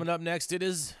 yes. Coming up next,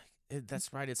 that's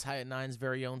right, it's High at Nine's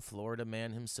very own Florida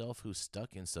man himself, who's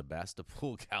stuck in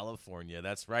Sebastopol, California.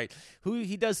 That's right.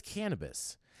 He does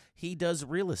cannabis. He does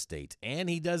real estate, and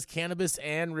he does cannabis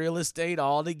and real estate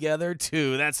all together,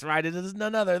 too. That's right. It is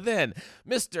none other than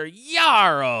Mr.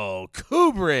 Yarrow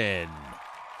Kubrin.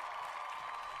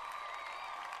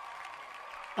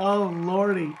 Oh,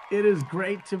 Lordy. It is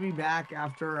great to be back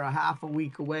after a half a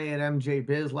week away at MJ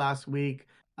Biz last week.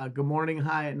 Good morning,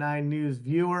 High at 9 News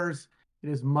viewers. It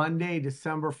is Monday,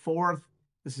 December 4th.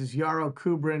 This is Yarrow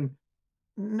Kubrin,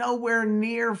 nowhere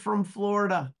near from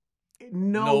Florida.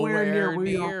 Nowhere near.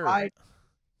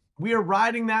 We are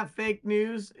riding that fake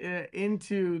news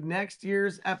into next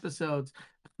year's episodes.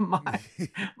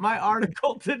 My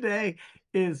article today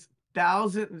is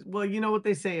well, you know what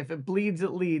they say, if it bleeds,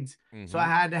 it leads. So I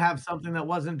had to have something that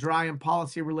wasn't dry and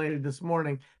policy related this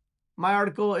morning. My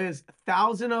article is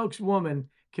Thousand Oaks woman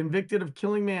convicted of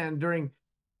killing man during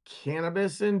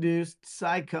cannabis-induced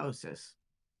psychosis.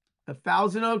 A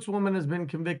Thousand Oaks woman has been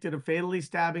convicted of fatally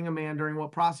stabbing a man during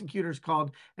what prosecutors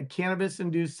called a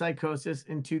cannabis-induced psychosis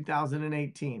in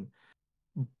 2018.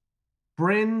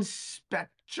 Bryn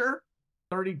Spector,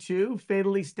 32,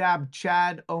 fatally stabbed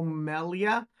Chad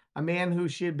O'Melia, a man who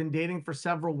she had been dating for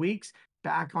several weeks,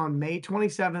 back on May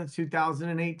 27th,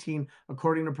 2018,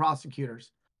 according to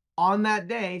prosecutors. On that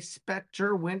day,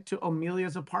 Spector went to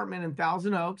O'Melia's apartment in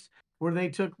Thousand Oaks, where they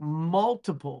took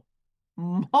multiple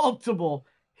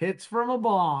hits from a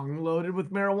bong loaded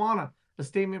with marijuana. A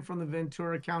statement from the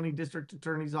Ventura County District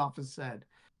Attorney's Office said.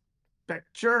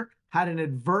 Spector had an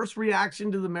adverse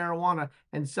reaction to the marijuana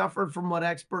and suffered from what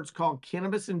experts call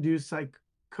cannabis-induced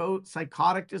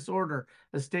psychotic disorder,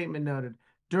 the statement noted.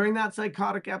 During that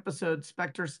psychotic episode,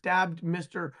 Spector stabbed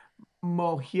Mr.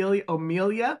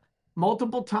 Amelia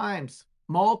multiple times,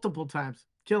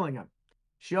 killing him.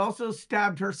 She also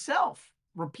stabbed herself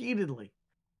repeatedly.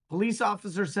 Police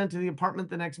officers sent to the apartment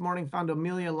the next morning found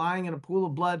Amelia lying in a pool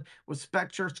of blood with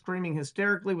Spector screaming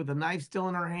hysterically with a knife still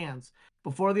in her hands.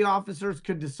 Before the officers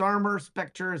could disarm her,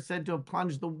 Spector is said to have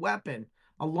plunged the weapon,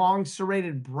 a long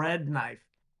serrated bread knife,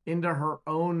 into her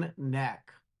own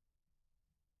neck.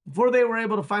 Before they were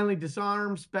able to finally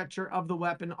disarm Spector of the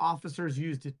weapon, officers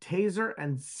used a taser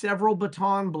and several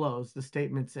baton blows, the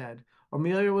statement said.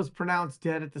 Amelia was pronounced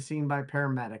dead at the scene by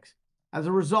paramedics. As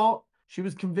a result, she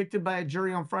was convicted by a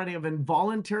jury on Friday of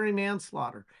involuntary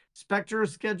manslaughter. Spector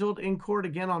is scheduled in court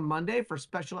again on Monday for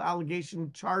special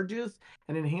allegation charges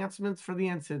and enhancements for the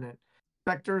incident.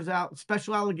 Spector's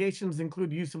special allegations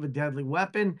include use of a deadly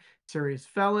weapon, serious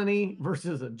felony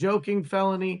versus a joking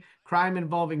felony, crime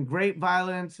involving great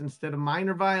violence instead of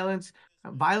minor violence,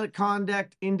 violent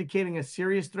conduct indicating a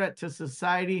serious threat to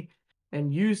society,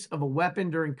 and use of a weapon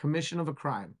during commission of a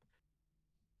crime.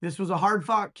 This was a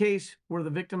hard-fought case where the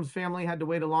victim's family had to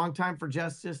wait a long time for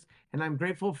justice, and I'm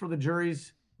grateful for the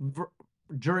jury's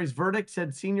verdict,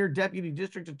 said Senior Deputy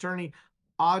District Attorney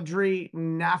Audrey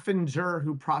Naffinger,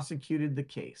 who prosecuted the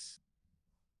case.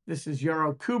 This is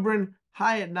Yarrow Kubrin,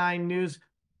 High at 9 News.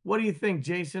 What do you think,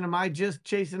 Jason? Am I just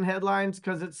chasing headlines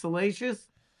because it's salacious?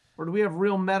 Or do we have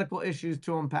real medical issues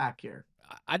to unpack here?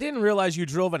 I didn't realize you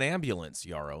drove an ambulance,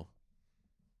 Yarrow.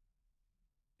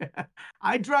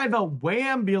 I drive a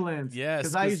whambulance. Yes,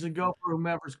 because I usually go for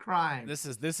whomever's crying. This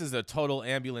is a total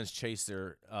ambulance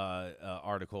chaser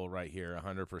article right here,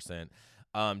 100%.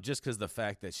 Just because the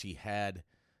fact that she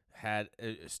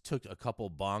took a couple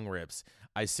bong rips,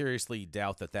 I seriously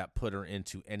doubt that put her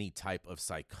into any type of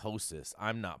psychosis.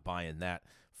 I'm not buying that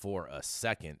for a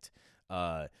second.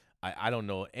 I don't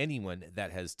know anyone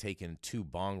that has taken 2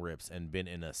 bong rips and been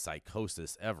in a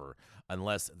psychosis ever,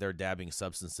 unless they're dabbing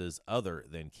substances other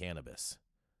than cannabis.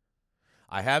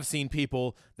 I have seen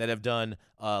people that have done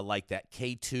like that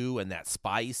K2 and that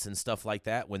spice and stuff like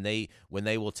that. When they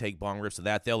will take bong rips of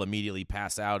that, they'll immediately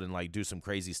pass out and like do some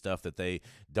crazy stuff that they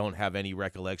don't have any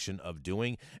recollection of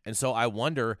doing. And so I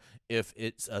wonder if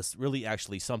it's really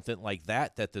actually something like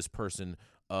that this person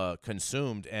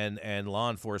consumed, and law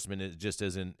enforcement just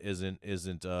isn't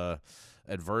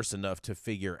adverse enough to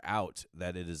figure out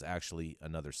that it is actually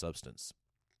another substance.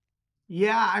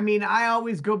 Yeah, I mean, I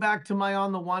always go back to my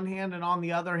on the one hand and on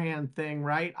the other hand thing,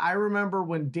 right? I remember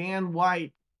when Dan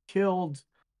White killed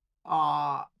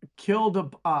a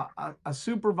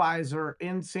supervisor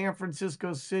in San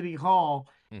Francisco City Hall,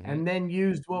 and then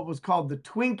used what was called the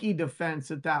Twinkie defense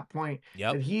at that point.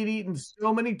 Yep. That he'd eaten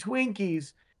so many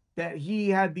Twinkies that he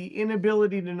had the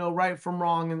inability to know right from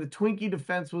wrong, and the Twinkie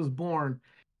defense was born.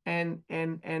 And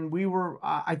we were,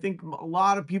 I think a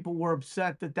lot of people were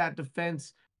upset that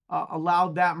defense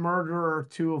allowed that murderer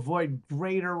to avoid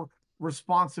greater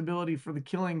responsibility for the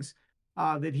killings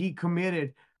that he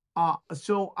committed.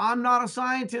 So I'm not a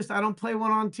scientist. I don't play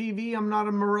one on TV. I'm not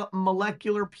a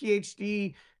molecular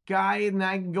PhD guy, and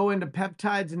I can go into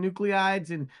peptides and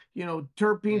nucleides and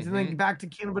terpenes and then back to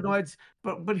cannabinoids.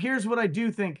 But here's what I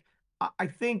do think. I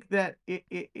think that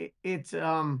it's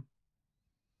a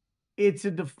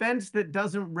defense that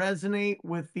doesn't resonate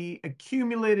with the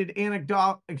accumulated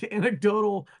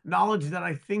anecdotal knowledge that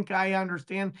I think I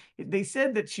understand. They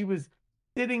said that she was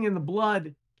sitting in the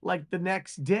blood like the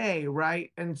next day,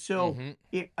 right? And so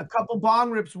a couple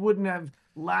bong rips wouldn't have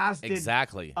lasted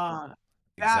exactly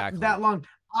that long.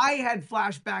 I had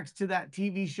flashbacks to that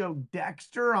TV show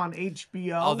Dexter on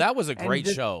HBO. Oh, that was a great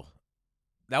show.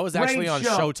 That was actually on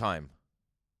Showtime.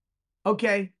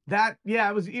 Okay,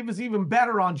 it was even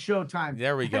better on Showtime.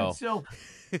 There we go.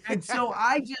 And so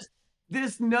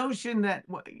this notion that,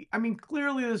 I mean,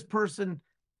 clearly this person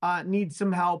needs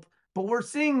some help, but we're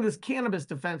seeing this cannabis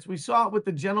defense. We saw it with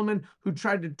the gentleman who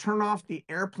tried to turn off the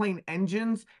airplane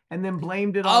engines and then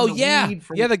blamed it on the weed.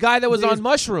 The guy that was on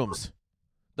mushrooms.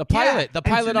 The pilot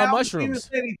on mushrooms.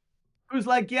 Who's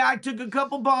like, I took a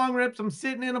couple bong rips. I'm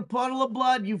sitting in a puddle of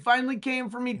blood. You finally came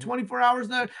for me 24 hours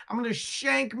now. I'm going to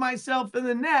shank myself in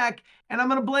the neck, and I'm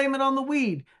going to blame it on the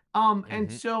weed. And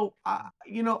so,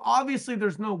 obviously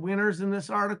there's no winners in this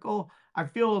article. I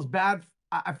feel as bad.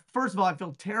 First of all, I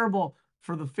feel terrible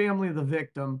for the family of the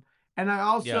victim. And I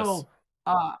also,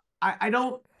 I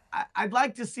don't I'd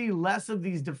like to see less of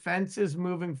these defenses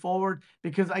moving forward,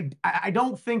 because I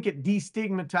don't think it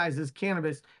destigmatizes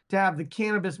cannabis to have the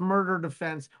cannabis murder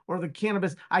defense or the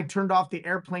cannabis I turned off the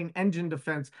airplane engine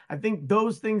defense. I think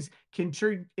those things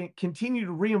continue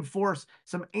to reinforce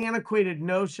some antiquated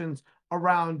notions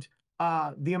around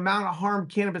the amount of harm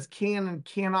cannabis can and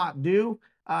cannot do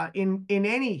in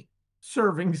any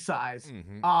serving size.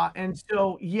 And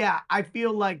so, yeah, I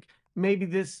feel like maybe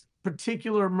this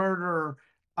particular murderer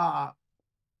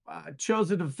chose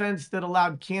a defense that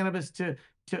allowed cannabis to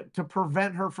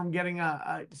prevent her from getting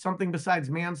something besides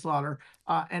manslaughter.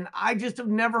 And I just have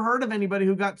never heard of anybody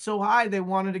who got so high they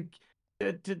wanted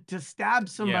to stab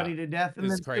somebody to death and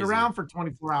then sit around for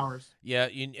 24 hours. Yeah,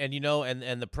 and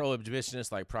the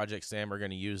prohibitionists like Project Sam are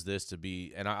going to use this to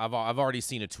be. And I've already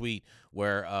seen a tweet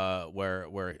where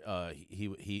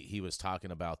he was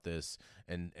talking about this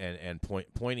and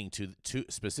pointing to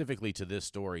specifically to this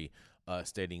story.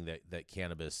 Stating that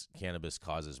cannabis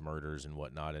causes murders and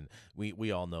whatnot, and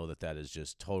we all know that is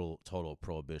just total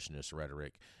prohibitionist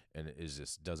rhetoric, and it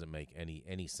just doesn't make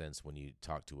any sense when you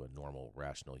talk to a normal,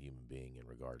 rational human being in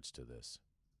regards to this.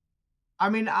 I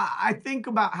mean, I think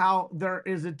about how there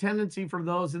is a tendency for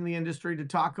those in the industry to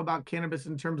talk about cannabis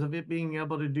in terms of it being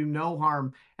able to do no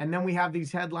harm, and then we have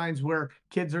these headlines where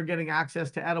kids are getting access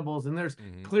to edibles, and there's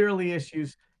clearly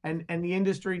issues. And the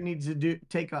industry needs to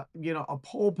take a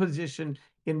pole position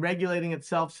in regulating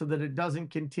itself so that it doesn't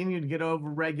continue to get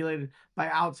over-regulated by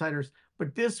outsiders.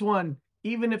 But this one,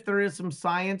 even if there is some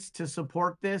science to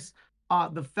support this,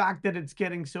 the fact that it's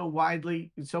getting so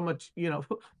much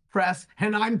press,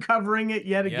 and I'm covering it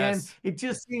yet again, it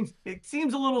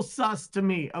seems a little sus to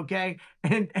me. Okay,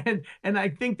 and I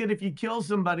think that if you kill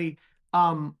somebody,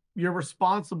 you're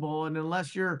responsible, and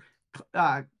unless you're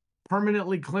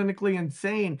permanently clinically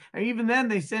insane, and even then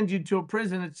they send you to a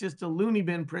prison, it's just a loony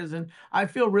bin prison. I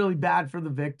feel really bad for the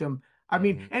victim. I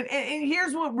mean, and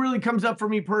here's what really comes up for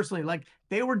me personally. Like,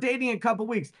 they were dating a couple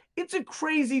weeks. It's a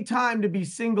crazy time to be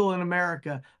single in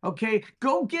America. Okay,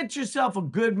 go get yourself a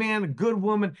good man, a good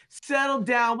woman, settle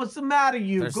down. What's the matter,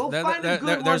 you? Go find a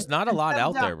good one. There's not a lot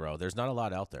out there, bro. There's not a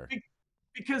lot out there.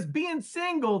 Because being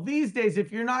single these days,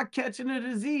 if you're not catching a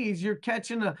disease, you're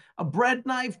catching a bread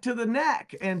knife to the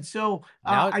neck. And so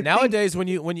nowadays, when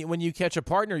you catch a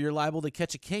partner, you're liable to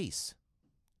catch a case.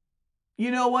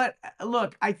 You know what?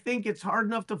 Look, I think it's hard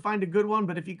enough to find a good one,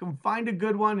 but if you can find a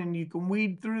good one and you can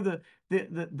weed through the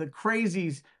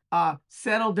crazies,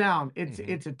 settle down.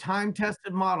 It's a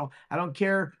time-tested model. I don't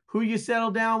care who you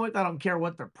settle down with. I don't care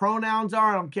what their pronouns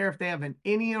are. I don't care if they have an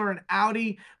innie or an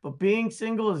outie, but being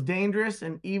single is dangerous.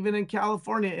 And even in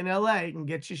California, in LA, it can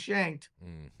get you shanked.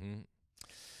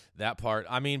 That part.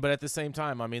 I mean, but at the same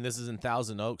time, I mean, this is in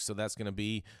Thousand Oaks, so that's going to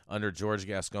be under George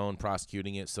Gascon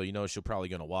prosecuting it. So, she'll probably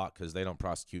going to walk because they don't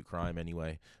prosecute crime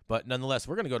anyway. But nonetheless,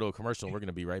 we're going to go to a commercial, and we're going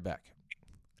to be right back.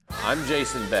 I'm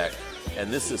Jason Beck,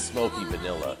 and this is Smoky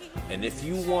Vanilla. And if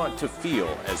you want to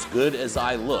feel as good as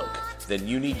I look, then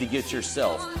you need to get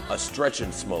yourself a stretch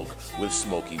and smoke with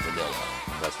Smoky Vanilla.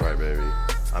 That's right, baby.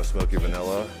 I'm Smoky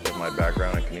Vanilla with my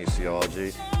background in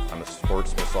kinesiology. I'm a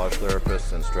sports massage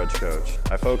therapist and stretch coach.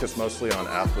 I focus mostly on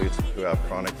athletes who have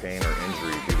chronic pain or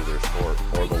injury due to their sport,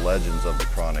 or the legends of the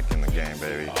chronic in the game,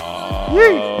 baby.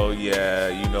 Oh, yeah,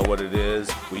 you know what it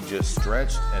is. We just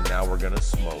stretched, and now we're going to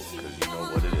smoke, because you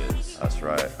know what it is. That's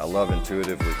right. I love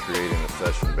intuitively creating a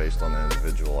session based on the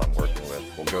individual I'm working with.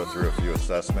 We'll go through a few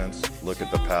assessments, look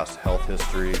at the past health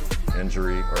history,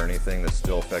 injury, or anything that's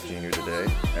still affecting you today,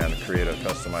 and create a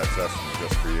customized session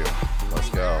just for you. Let's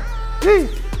go. Yee!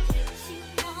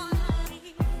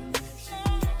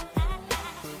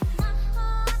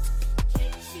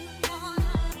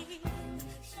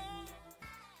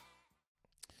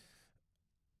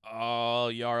 Oh,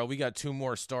 Yarrow, we got two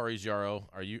more stories, Yarrow.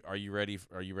 Are you ready?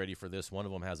 Are you ready for this? One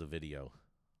of them has a video.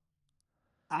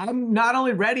 I'm not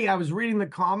only ready, I was reading the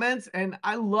comments, and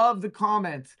I love the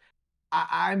comments.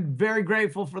 I'm very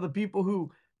grateful for the people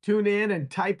who tune in and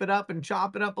type it up and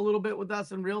chop it up a little bit with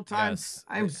us in real time. Yes.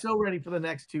 I'm so ready for the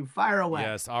next two. Fire away.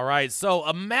 Yes. All right. So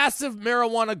a massive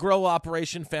marijuana grow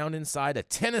operation found inside a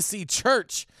Tennessee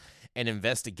church. An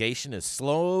investigation is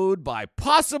slowed by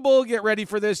possible, get ready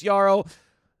for this, Yarrow,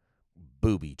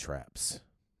 booby traps.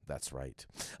 That's right.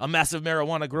 A massive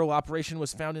marijuana grow operation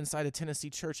was found inside a Tennessee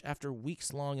church after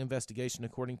weeks-long investigation,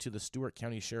 according to the Stewart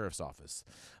County Sheriff's Office.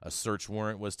 A search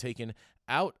warrant was taken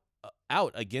out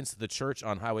against the church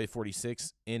on Highway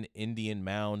 46 in Indian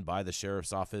Mound by the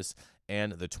Sheriff's Office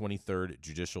and the 23rd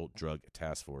Judicial Drug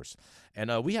Task Force.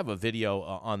 And we have a video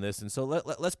on this, and so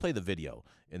let's play the video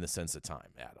in the sense of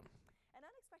time, Adam.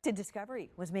 unexpected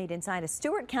discovery was made inside a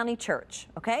Stewart County church,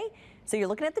 okay? So you're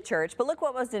looking at the church, but look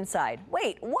what was inside.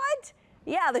 Wait, what?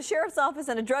 Yeah, the sheriff's office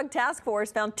and a drug task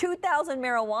force found 2,000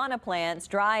 marijuana plants,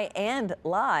 dry and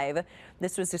live.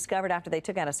 This was discovered after they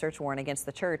took out a search warrant against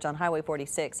the church on Highway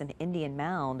 46 in Indian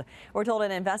Mound. We're told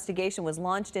an investigation was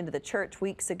launched into the church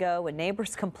weeks ago when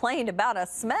neighbors complained about a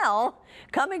smell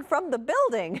coming from the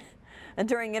building. And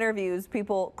during interviews,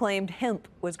 people claimed hemp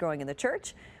was growing in the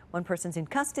church. One person's in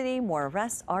custody. More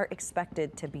arrests are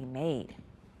expected to be made.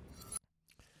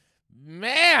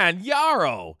 Man,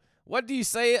 Yarrow, what do you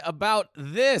say about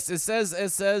this? It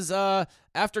says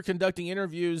after conducting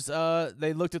interviews,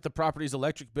 they looked at the property's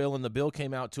electric bill, and the bill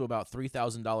came out to about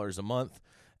 $3,000 a month.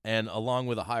 And along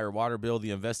with a higher water bill,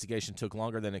 the investigation took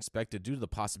longer than expected due to the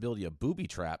possibility of booby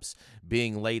traps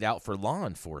being laid out for law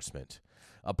enforcement.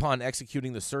 Upon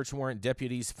executing the search warrant,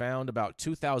 deputies found about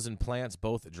 2,000 plants,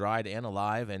 both dried and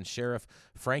alive, and Sheriff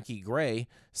Frankie Gray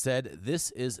said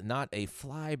this is not a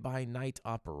fly-by-night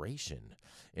operation.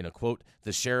 In a quote,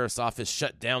 the sheriff's office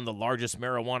shut down the largest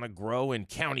marijuana grow in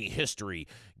county history,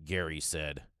 Gray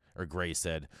said.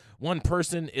 One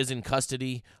person is in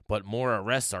custody, but more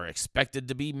arrests are expected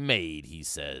to be made, he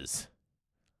says.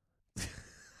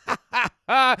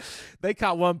 They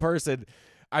caught one person.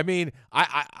 I mean,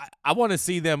 I want to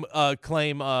see them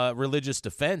claim religious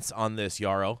defense on this,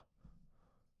 Yarrow.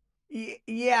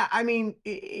 Yeah, I mean,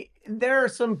 there are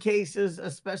some cases,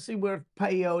 especially with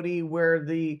peyote, where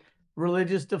the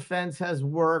religious defense has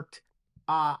worked.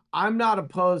 I'm not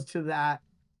opposed to that.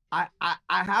 I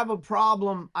have a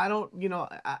problem. I don't,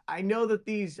 I know that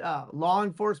these law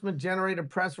enforcement generated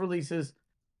press releases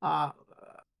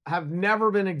have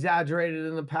never been exaggerated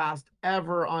in the past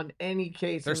ever on any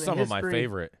case. They're some of my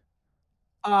favorite.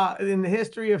 In the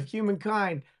history of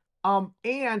humankind.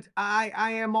 And I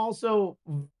am also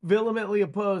vehemently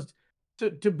opposed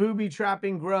to booby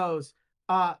trapping grows.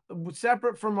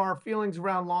 Separate from our feelings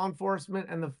around law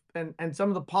enforcement and some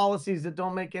of the policies that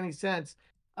don't make any sense.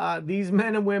 These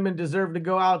men and women deserve to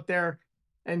go out there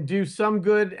and do some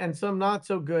good and some not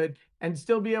so good and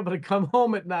still be able to come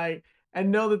home at night and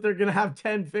know that they're going to have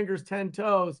 10 fingers, 10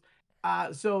 toes.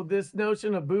 So this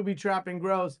notion of booby trapping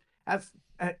grows, that's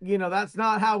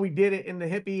not how we did it in the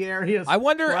hippie areas. I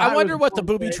wonder what the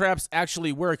booby traps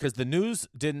actually were, because the news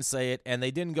didn't say it and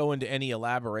they didn't go into any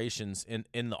elaborations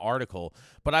in the article.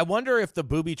 But I wonder if the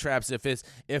booby traps,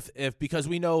 if because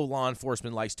we know law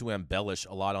enforcement likes to embellish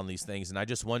a lot on these things, and I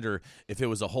just wonder if it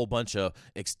was a whole bunch of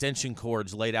extension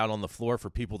cords laid out on the floor for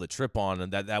people to trip on,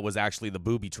 and that was actually the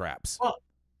booby traps. Well,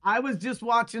 I was just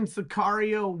watching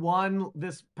Sicario 1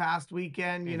 this past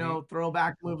weekend,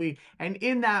 throwback movie. And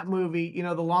in that movie,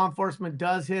 the law enforcement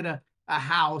does hit a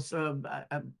house, an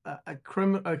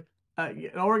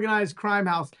organized crime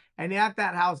house. And at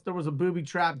that house, there was a booby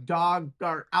trap dog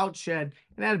or outshed,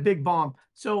 and it had a big bomb.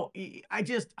 So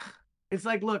it's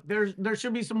like, look, there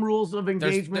should be some rules of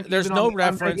engagement. There's no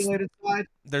reference.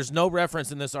 There's no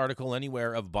reference in this article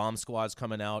anywhere of bomb squads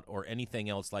coming out or anything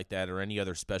else like that, or any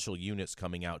other special units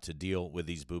coming out to deal with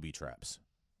these booby traps.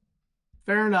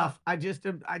 Fair enough. I just,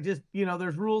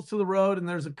 there's rules to the road, and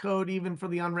there's a code even for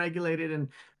the unregulated, and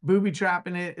booby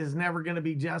trapping it is never going to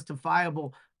be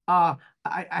justifiable. I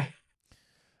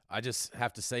just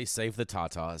have to say, save the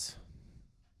Tatas.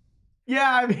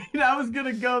 Yeah, I mean, I was going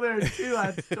to go there too.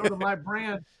 That's sort of my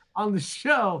brand on the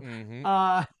show. Mm-hmm.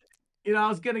 I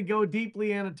was going to go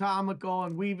deeply anatomical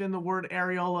and weave in the word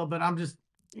areola, but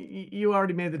you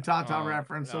already made the Tata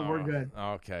reference, so we're good.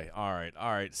 Okay. All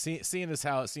right. Seeing as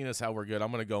how we're good,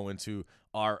 I'm going to go into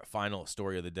our final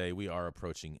story of the day. We are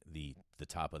approaching the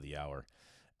top of the hour.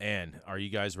 And are you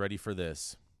guys ready for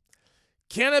this?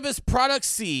 Cannabis products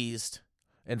seized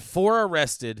and 4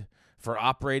 arrested for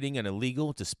operating an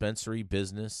illegal dispensary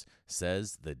business,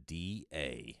 says the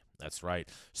DA. That's right.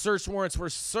 Search warrants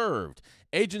were served.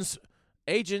 Arrests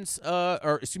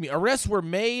were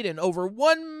made, and over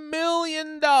 $1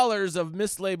 million of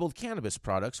mislabeled cannabis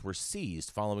products were seized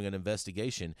following an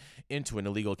investigation into an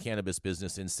illegal cannabis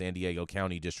business in San Diego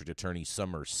County. District Attorney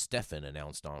Summer Steffen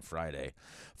announced on Friday.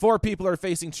 4 people are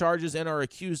facing charges and are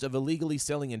accused of illegally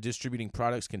selling and distributing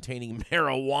products containing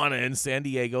marijuana in San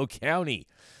Diego County.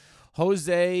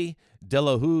 Jose De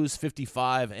La Hoz,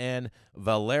 55, and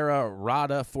Valera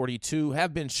Rada, 42,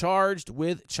 have been charged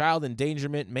with child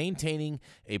endangerment, maintaining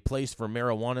a place for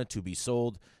marijuana to be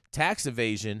sold, tax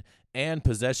evasion, and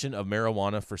possession of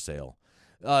marijuana for sale.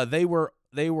 They were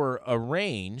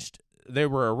arraigned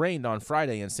on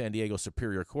Friday in San Diego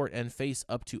Superior Court and face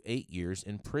up to 8 years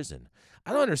in prison.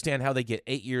 I don't understand how they get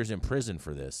 8 years in prison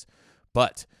for this.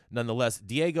 But nonetheless,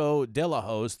 Diego De La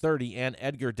Hoz, 30, and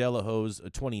Edgar De La Hoz,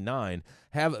 29,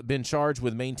 have been charged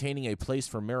with maintaining a place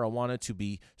for marijuana to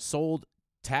be sold,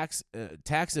 tax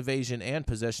evasion, and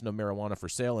possession of marijuana for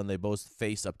sale, and they both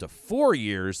face up to 4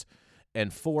 years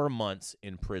and 4 months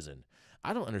in prison.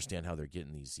 I don't understand how they're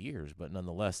getting these years, but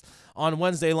nonetheless. On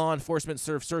Wednesday, law enforcement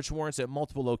served search warrants at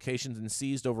multiple locations and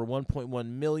seized over $1.1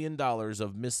 million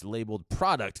of mislabeled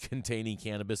product containing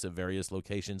cannabis at various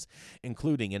locations,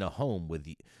 including in a home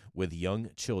with young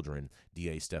children,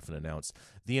 DA Stephan announced.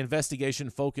 The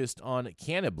investigation focused on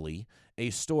Cannably, a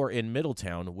store in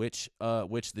Middletown, which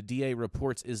the DA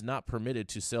reports is not permitted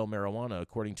to sell marijuana.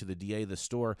 According to the DA, the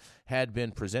store had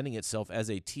been presenting itself as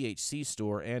a THC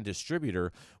store and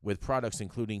distributor with products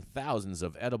including thousands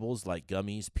of edibles like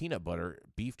gummies, peanut butter,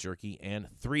 beef jerky, and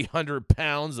 300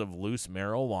 pounds of loose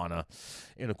marijuana.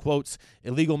 In quotes,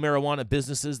 illegal marijuana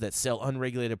businesses that sell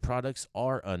unregulated products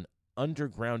are an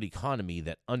underground economy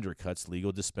that undercuts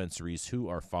legal dispensaries who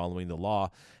are following the law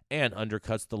and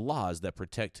undercuts the laws that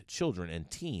protect children and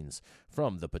teens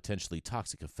from the potentially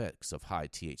toxic effects of high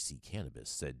THC cannabis,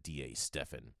 said DA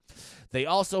Stephan. They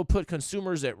also put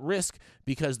consumers at risk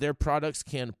because their products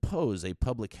can pose a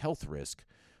public health risk.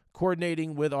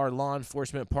 Coordinating with our law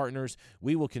enforcement partners,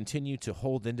 we will continue to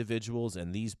hold individuals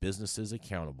and these businesses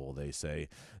accountable, they say.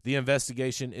 The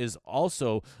investigation is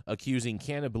also accusing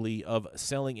Cannably of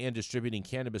selling and distributing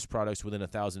cannabis products within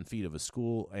 1,000 feet of a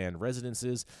school and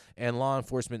residences, and law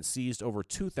enforcement seized over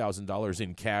 $2,000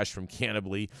 in cash from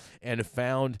Cannably and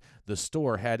found the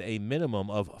store had a minimum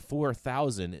of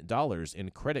 $4,000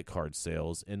 in credit card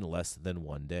sales in less than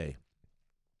 1 day.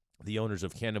 The owners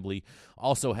of Cannably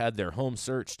also had their home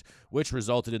searched, which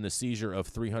resulted in the seizure of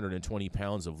 320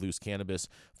 pounds of loose cannabis,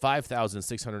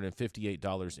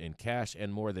 $5,658 in cash,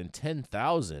 and more than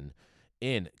 $10,000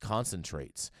 in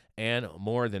concentrates, and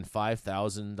more than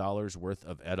 $5,000 worth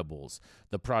of edibles.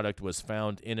 The product was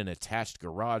found in an attached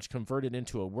garage converted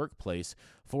into a workplace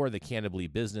for the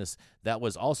Cannably business that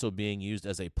was also being used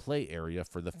as a play area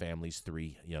for the family's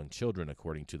 3 young children,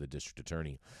 according to the district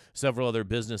attorney. Several other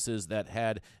businesses that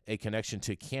had a connection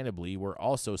to Cannably were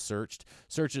also searched.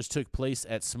 Searches took place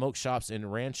at smoke shops in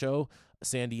Rancho,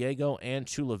 San Diego, and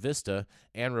Chula Vista,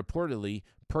 and reportedly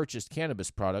purchased cannabis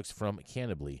products from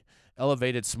Cannably.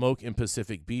 Elevated Smoke in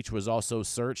Pacific Beach was also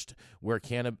searched, where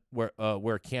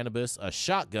cannabis, a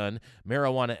shotgun,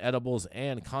 marijuana edibles,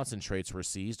 and concentrates were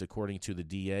seized. According to the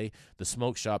DA, the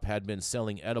smoke shop had been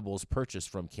selling edibles purchased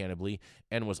from Cannably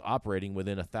and was operating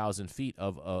within 1,000 feet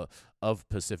of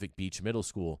Pacific Beach Middle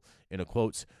School. In a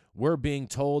quotes, "We're being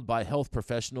told by health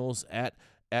professionals at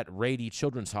Rady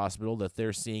Children's Hospital that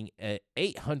they're seeing an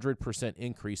 800%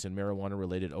 increase in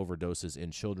marijuana-related overdoses in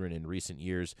children in recent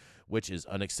years, which is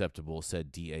unacceptable,"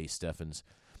 said DA Stephens.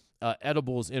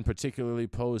 Edibles in particularly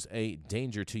pose a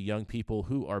danger to young people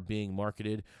who are being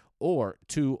marketed or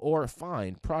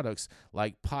find products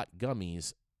like pot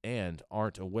gummies and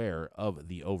aren't aware of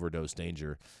the overdose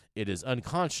danger. It is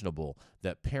unconscionable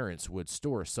that parents would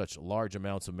store such large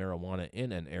amounts of marijuana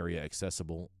in an area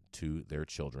accessible to their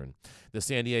children. The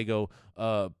San Diego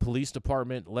Police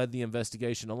Department led the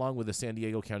investigation along with the San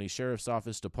Diego County Sheriff's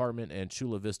Office Department and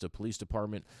Chula Vista Police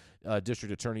Department,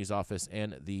 District Attorney's Office,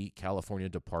 and the California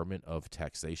Department of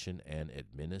Taxation and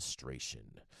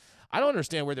Administration. I don't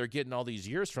understand where they're getting all these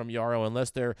years from, Yarrow, unless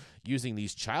they're using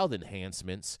these child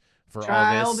enhancements for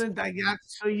all this.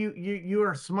 So you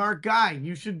are a smart guy.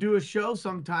 You should do a show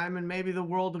sometime, and maybe the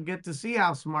world will get to see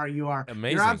how smart you are.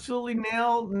 Amazing. You're absolutely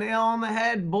nail on the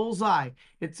head, bullseye.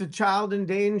 It's a child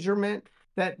endangerment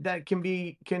that can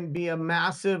be a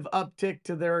massive uptick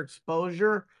to their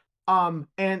exposure. And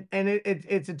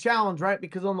it's a challenge, right?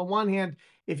 Because on the one hand,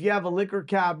 if you have a liquor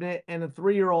cabinet and a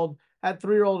 3-year-old, that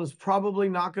 3-year-old is probably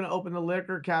not going to open the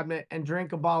liquor cabinet and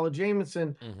drink a bottle of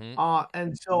Jameson. Mm-hmm.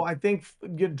 And so I think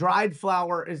your dried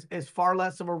flower is far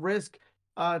less of a risk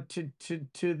to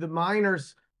the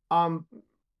minors.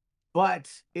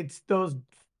 But it's those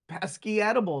pesky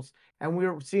edibles. And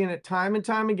we're seeing it time and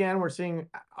time again. We're seeing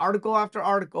article after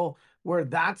article where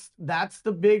that's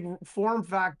the big form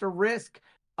factor risk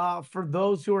for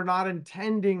those who are not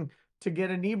intending to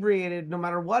get inebriated, no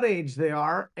matter what age they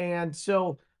are. And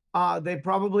so they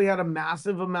probably had a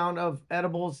massive amount of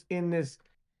edibles in this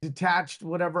detached,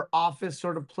 whatever office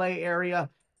sort of play area.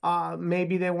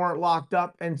 Maybe they weren't locked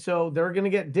up, and so they're going to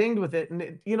get dinged with it.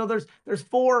 And there's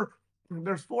four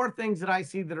things that I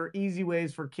see that are easy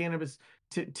ways for cannabis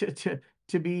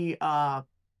to be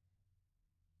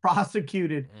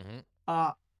prosecuted. Mm-hmm.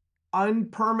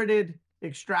 Unpermitted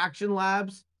extraction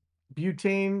labs,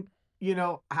 butane,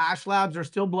 hash labs are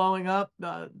still blowing up.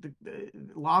 The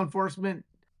law enforcement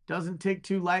doesn't take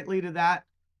too lightly to that.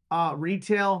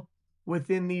 Retail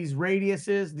within these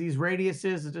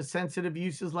radiuses to sensitive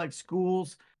uses like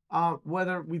schools,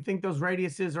 whether we think those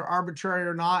radiuses are arbitrary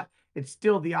or not, it's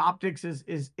still the optics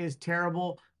is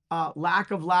terrible.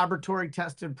 Lack of laboratory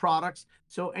tested products.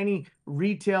 So any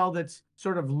retail that's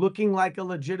sort of looking like a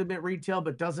legitimate retail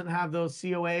but doesn't have those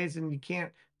COAs, and you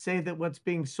can't say that what's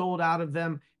being sold out of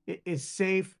them is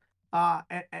safe.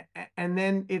 And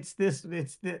then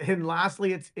and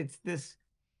lastly, it's this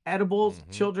edibles,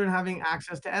 children having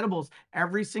access to edibles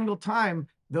every single time.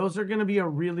 Those are going to be a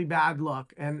really bad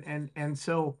look. And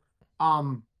so,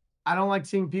 I don't like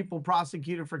seeing people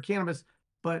prosecuted for cannabis,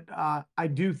 but I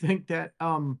do think that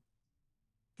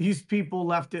these people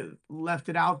left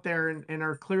it out there and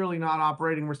are clearly not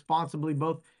operating responsibly,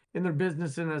 both in their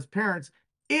business and as parents,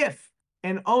 if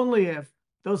and only if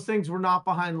those things were not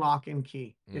behind lock and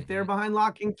key. If they're behind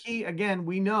lock and key, again,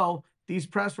 we know these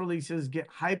press releases get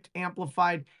hyped,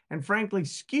 amplified, and frankly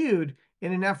skewed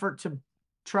in an effort to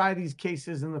try these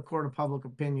cases in the court of public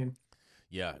opinion.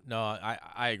 Yeah, no,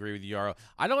 I agree with you, Yarrow.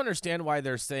 I don't understand why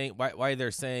they're saying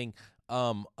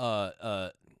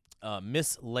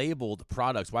mislabeled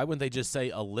products. Why wouldn't they just say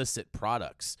illicit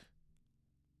products?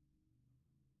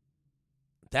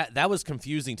 That was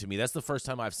confusing to me. That's the first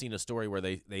time I've seen a story where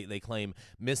they claim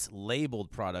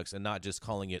mislabeled products and not just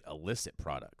calling it illicit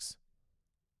products.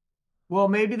 Well,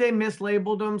 maybe they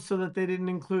mislabeled them so that they didn't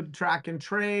include track and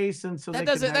trace, and so that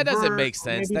doesn't make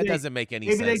sense. That doesn't make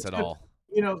any sense at all.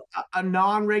 A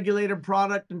non-regulated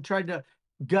product and tried to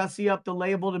gussy up the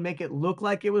label to make it look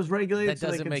like it was regulated.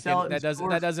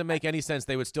 That doesn't make any sense.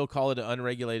 They would still call it an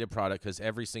unregulated product because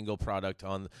every single product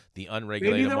on the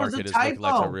unregulated market is looked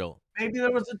like a real. Maybe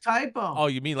there was a typo. Oh,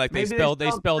 you mean like they spelled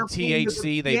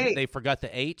THC? They forgot the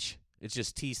H. It's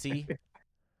just TC.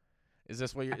 Is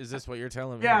this what you're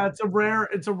telling me? Yeah, it's a rare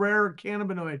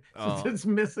cannabinoid since it's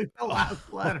missing the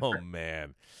last letter. Oh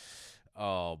man.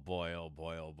 Oh boy.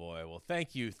 Well,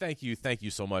 thank you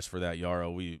so much for that,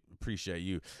 Yarrow. We appreciate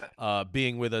you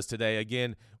being with us today.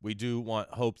 Again, we do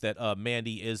hope that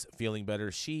Mandy is feeling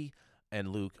better. She and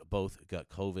Luke both got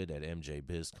COVID at MJ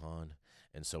BizCon,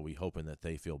 and so we hoping that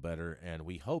they feel better, and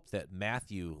we hope that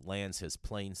Matthew lands his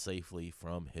plane safely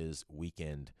from his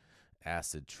weekend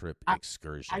acid trip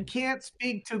excursion. I can't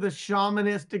speak to the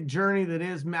shamanistic journey that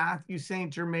is Matthew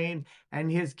St. Germain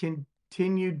and his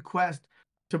continued quest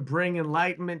to bring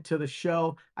enlightenment to the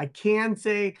show. I can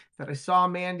say that I saw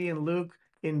Mandy and Luke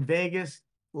in Vegas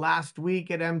last week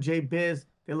at MJ Biz.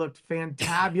 They looked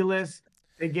fantabulous.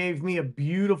 They gave me a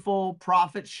beautiful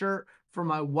Prophet shirt for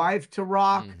my wife to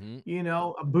rock.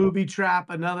 A booby trap,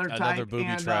 another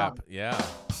booby trap. Yeah.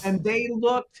 And they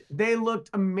looked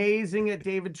amazing at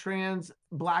David Tran's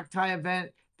black tie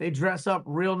event. They dress up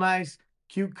real nice.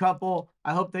 Cute couple.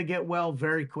 I hope they get well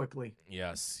very quickly.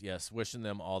 Yes. Wishing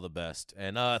them all the best.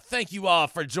 And thank you all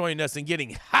for joining us and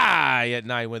getting high at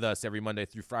 9 with us every Monday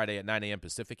through Friday at 9 a.m.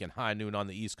 Pacific and high noon on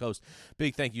the East Coast.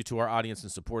 Big thank you to our audience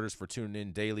and supporters for tuning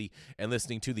in daily and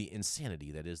listening to the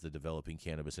insanity that is the developing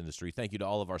cannabis industry. Thank you to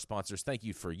all of our sponsors. Thank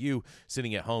you for you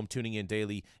sitting at home, tuning in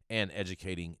daily, and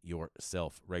educating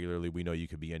yourself regularly. We know you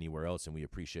could be anywhere else, and we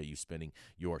appreciate you spending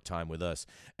your time with us.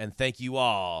 And thank you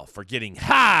all for getting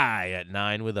high at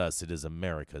 9 with us. It is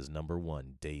America's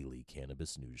 #1 daily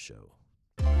cannabis news show.